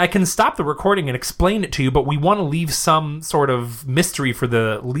 be I doing. mean, I can stop the recording and explain it to you, but we want to leave some sort of mystery for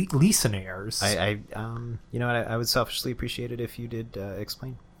the listeners. You know what? I would selfishly appreciate it if you did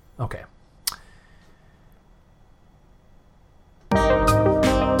explain. Okay.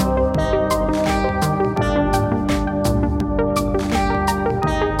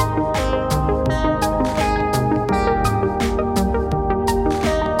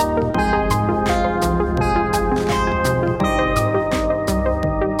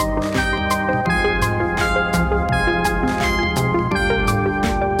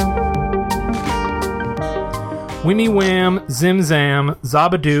 Wimmy Wham, Zim Zam,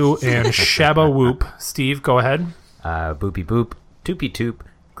 Zabadoo, and Shabba Whoop. Steve, go ahead. Boopy boop, toopy toop,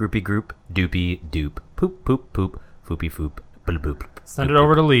 groupy group, doopy doop, poop poop poop, foopy foop, boop boop. Send it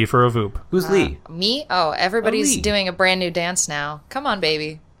over to Lee for a Voop. Who's Lee? Me? Oh, everybody's Lee. doing a brand new dance now. Come on,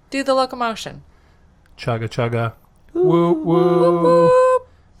 baby. Do the locomotion. Chugga chugga. Whoop whoop.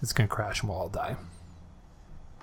 It's going to crash and we'll all die.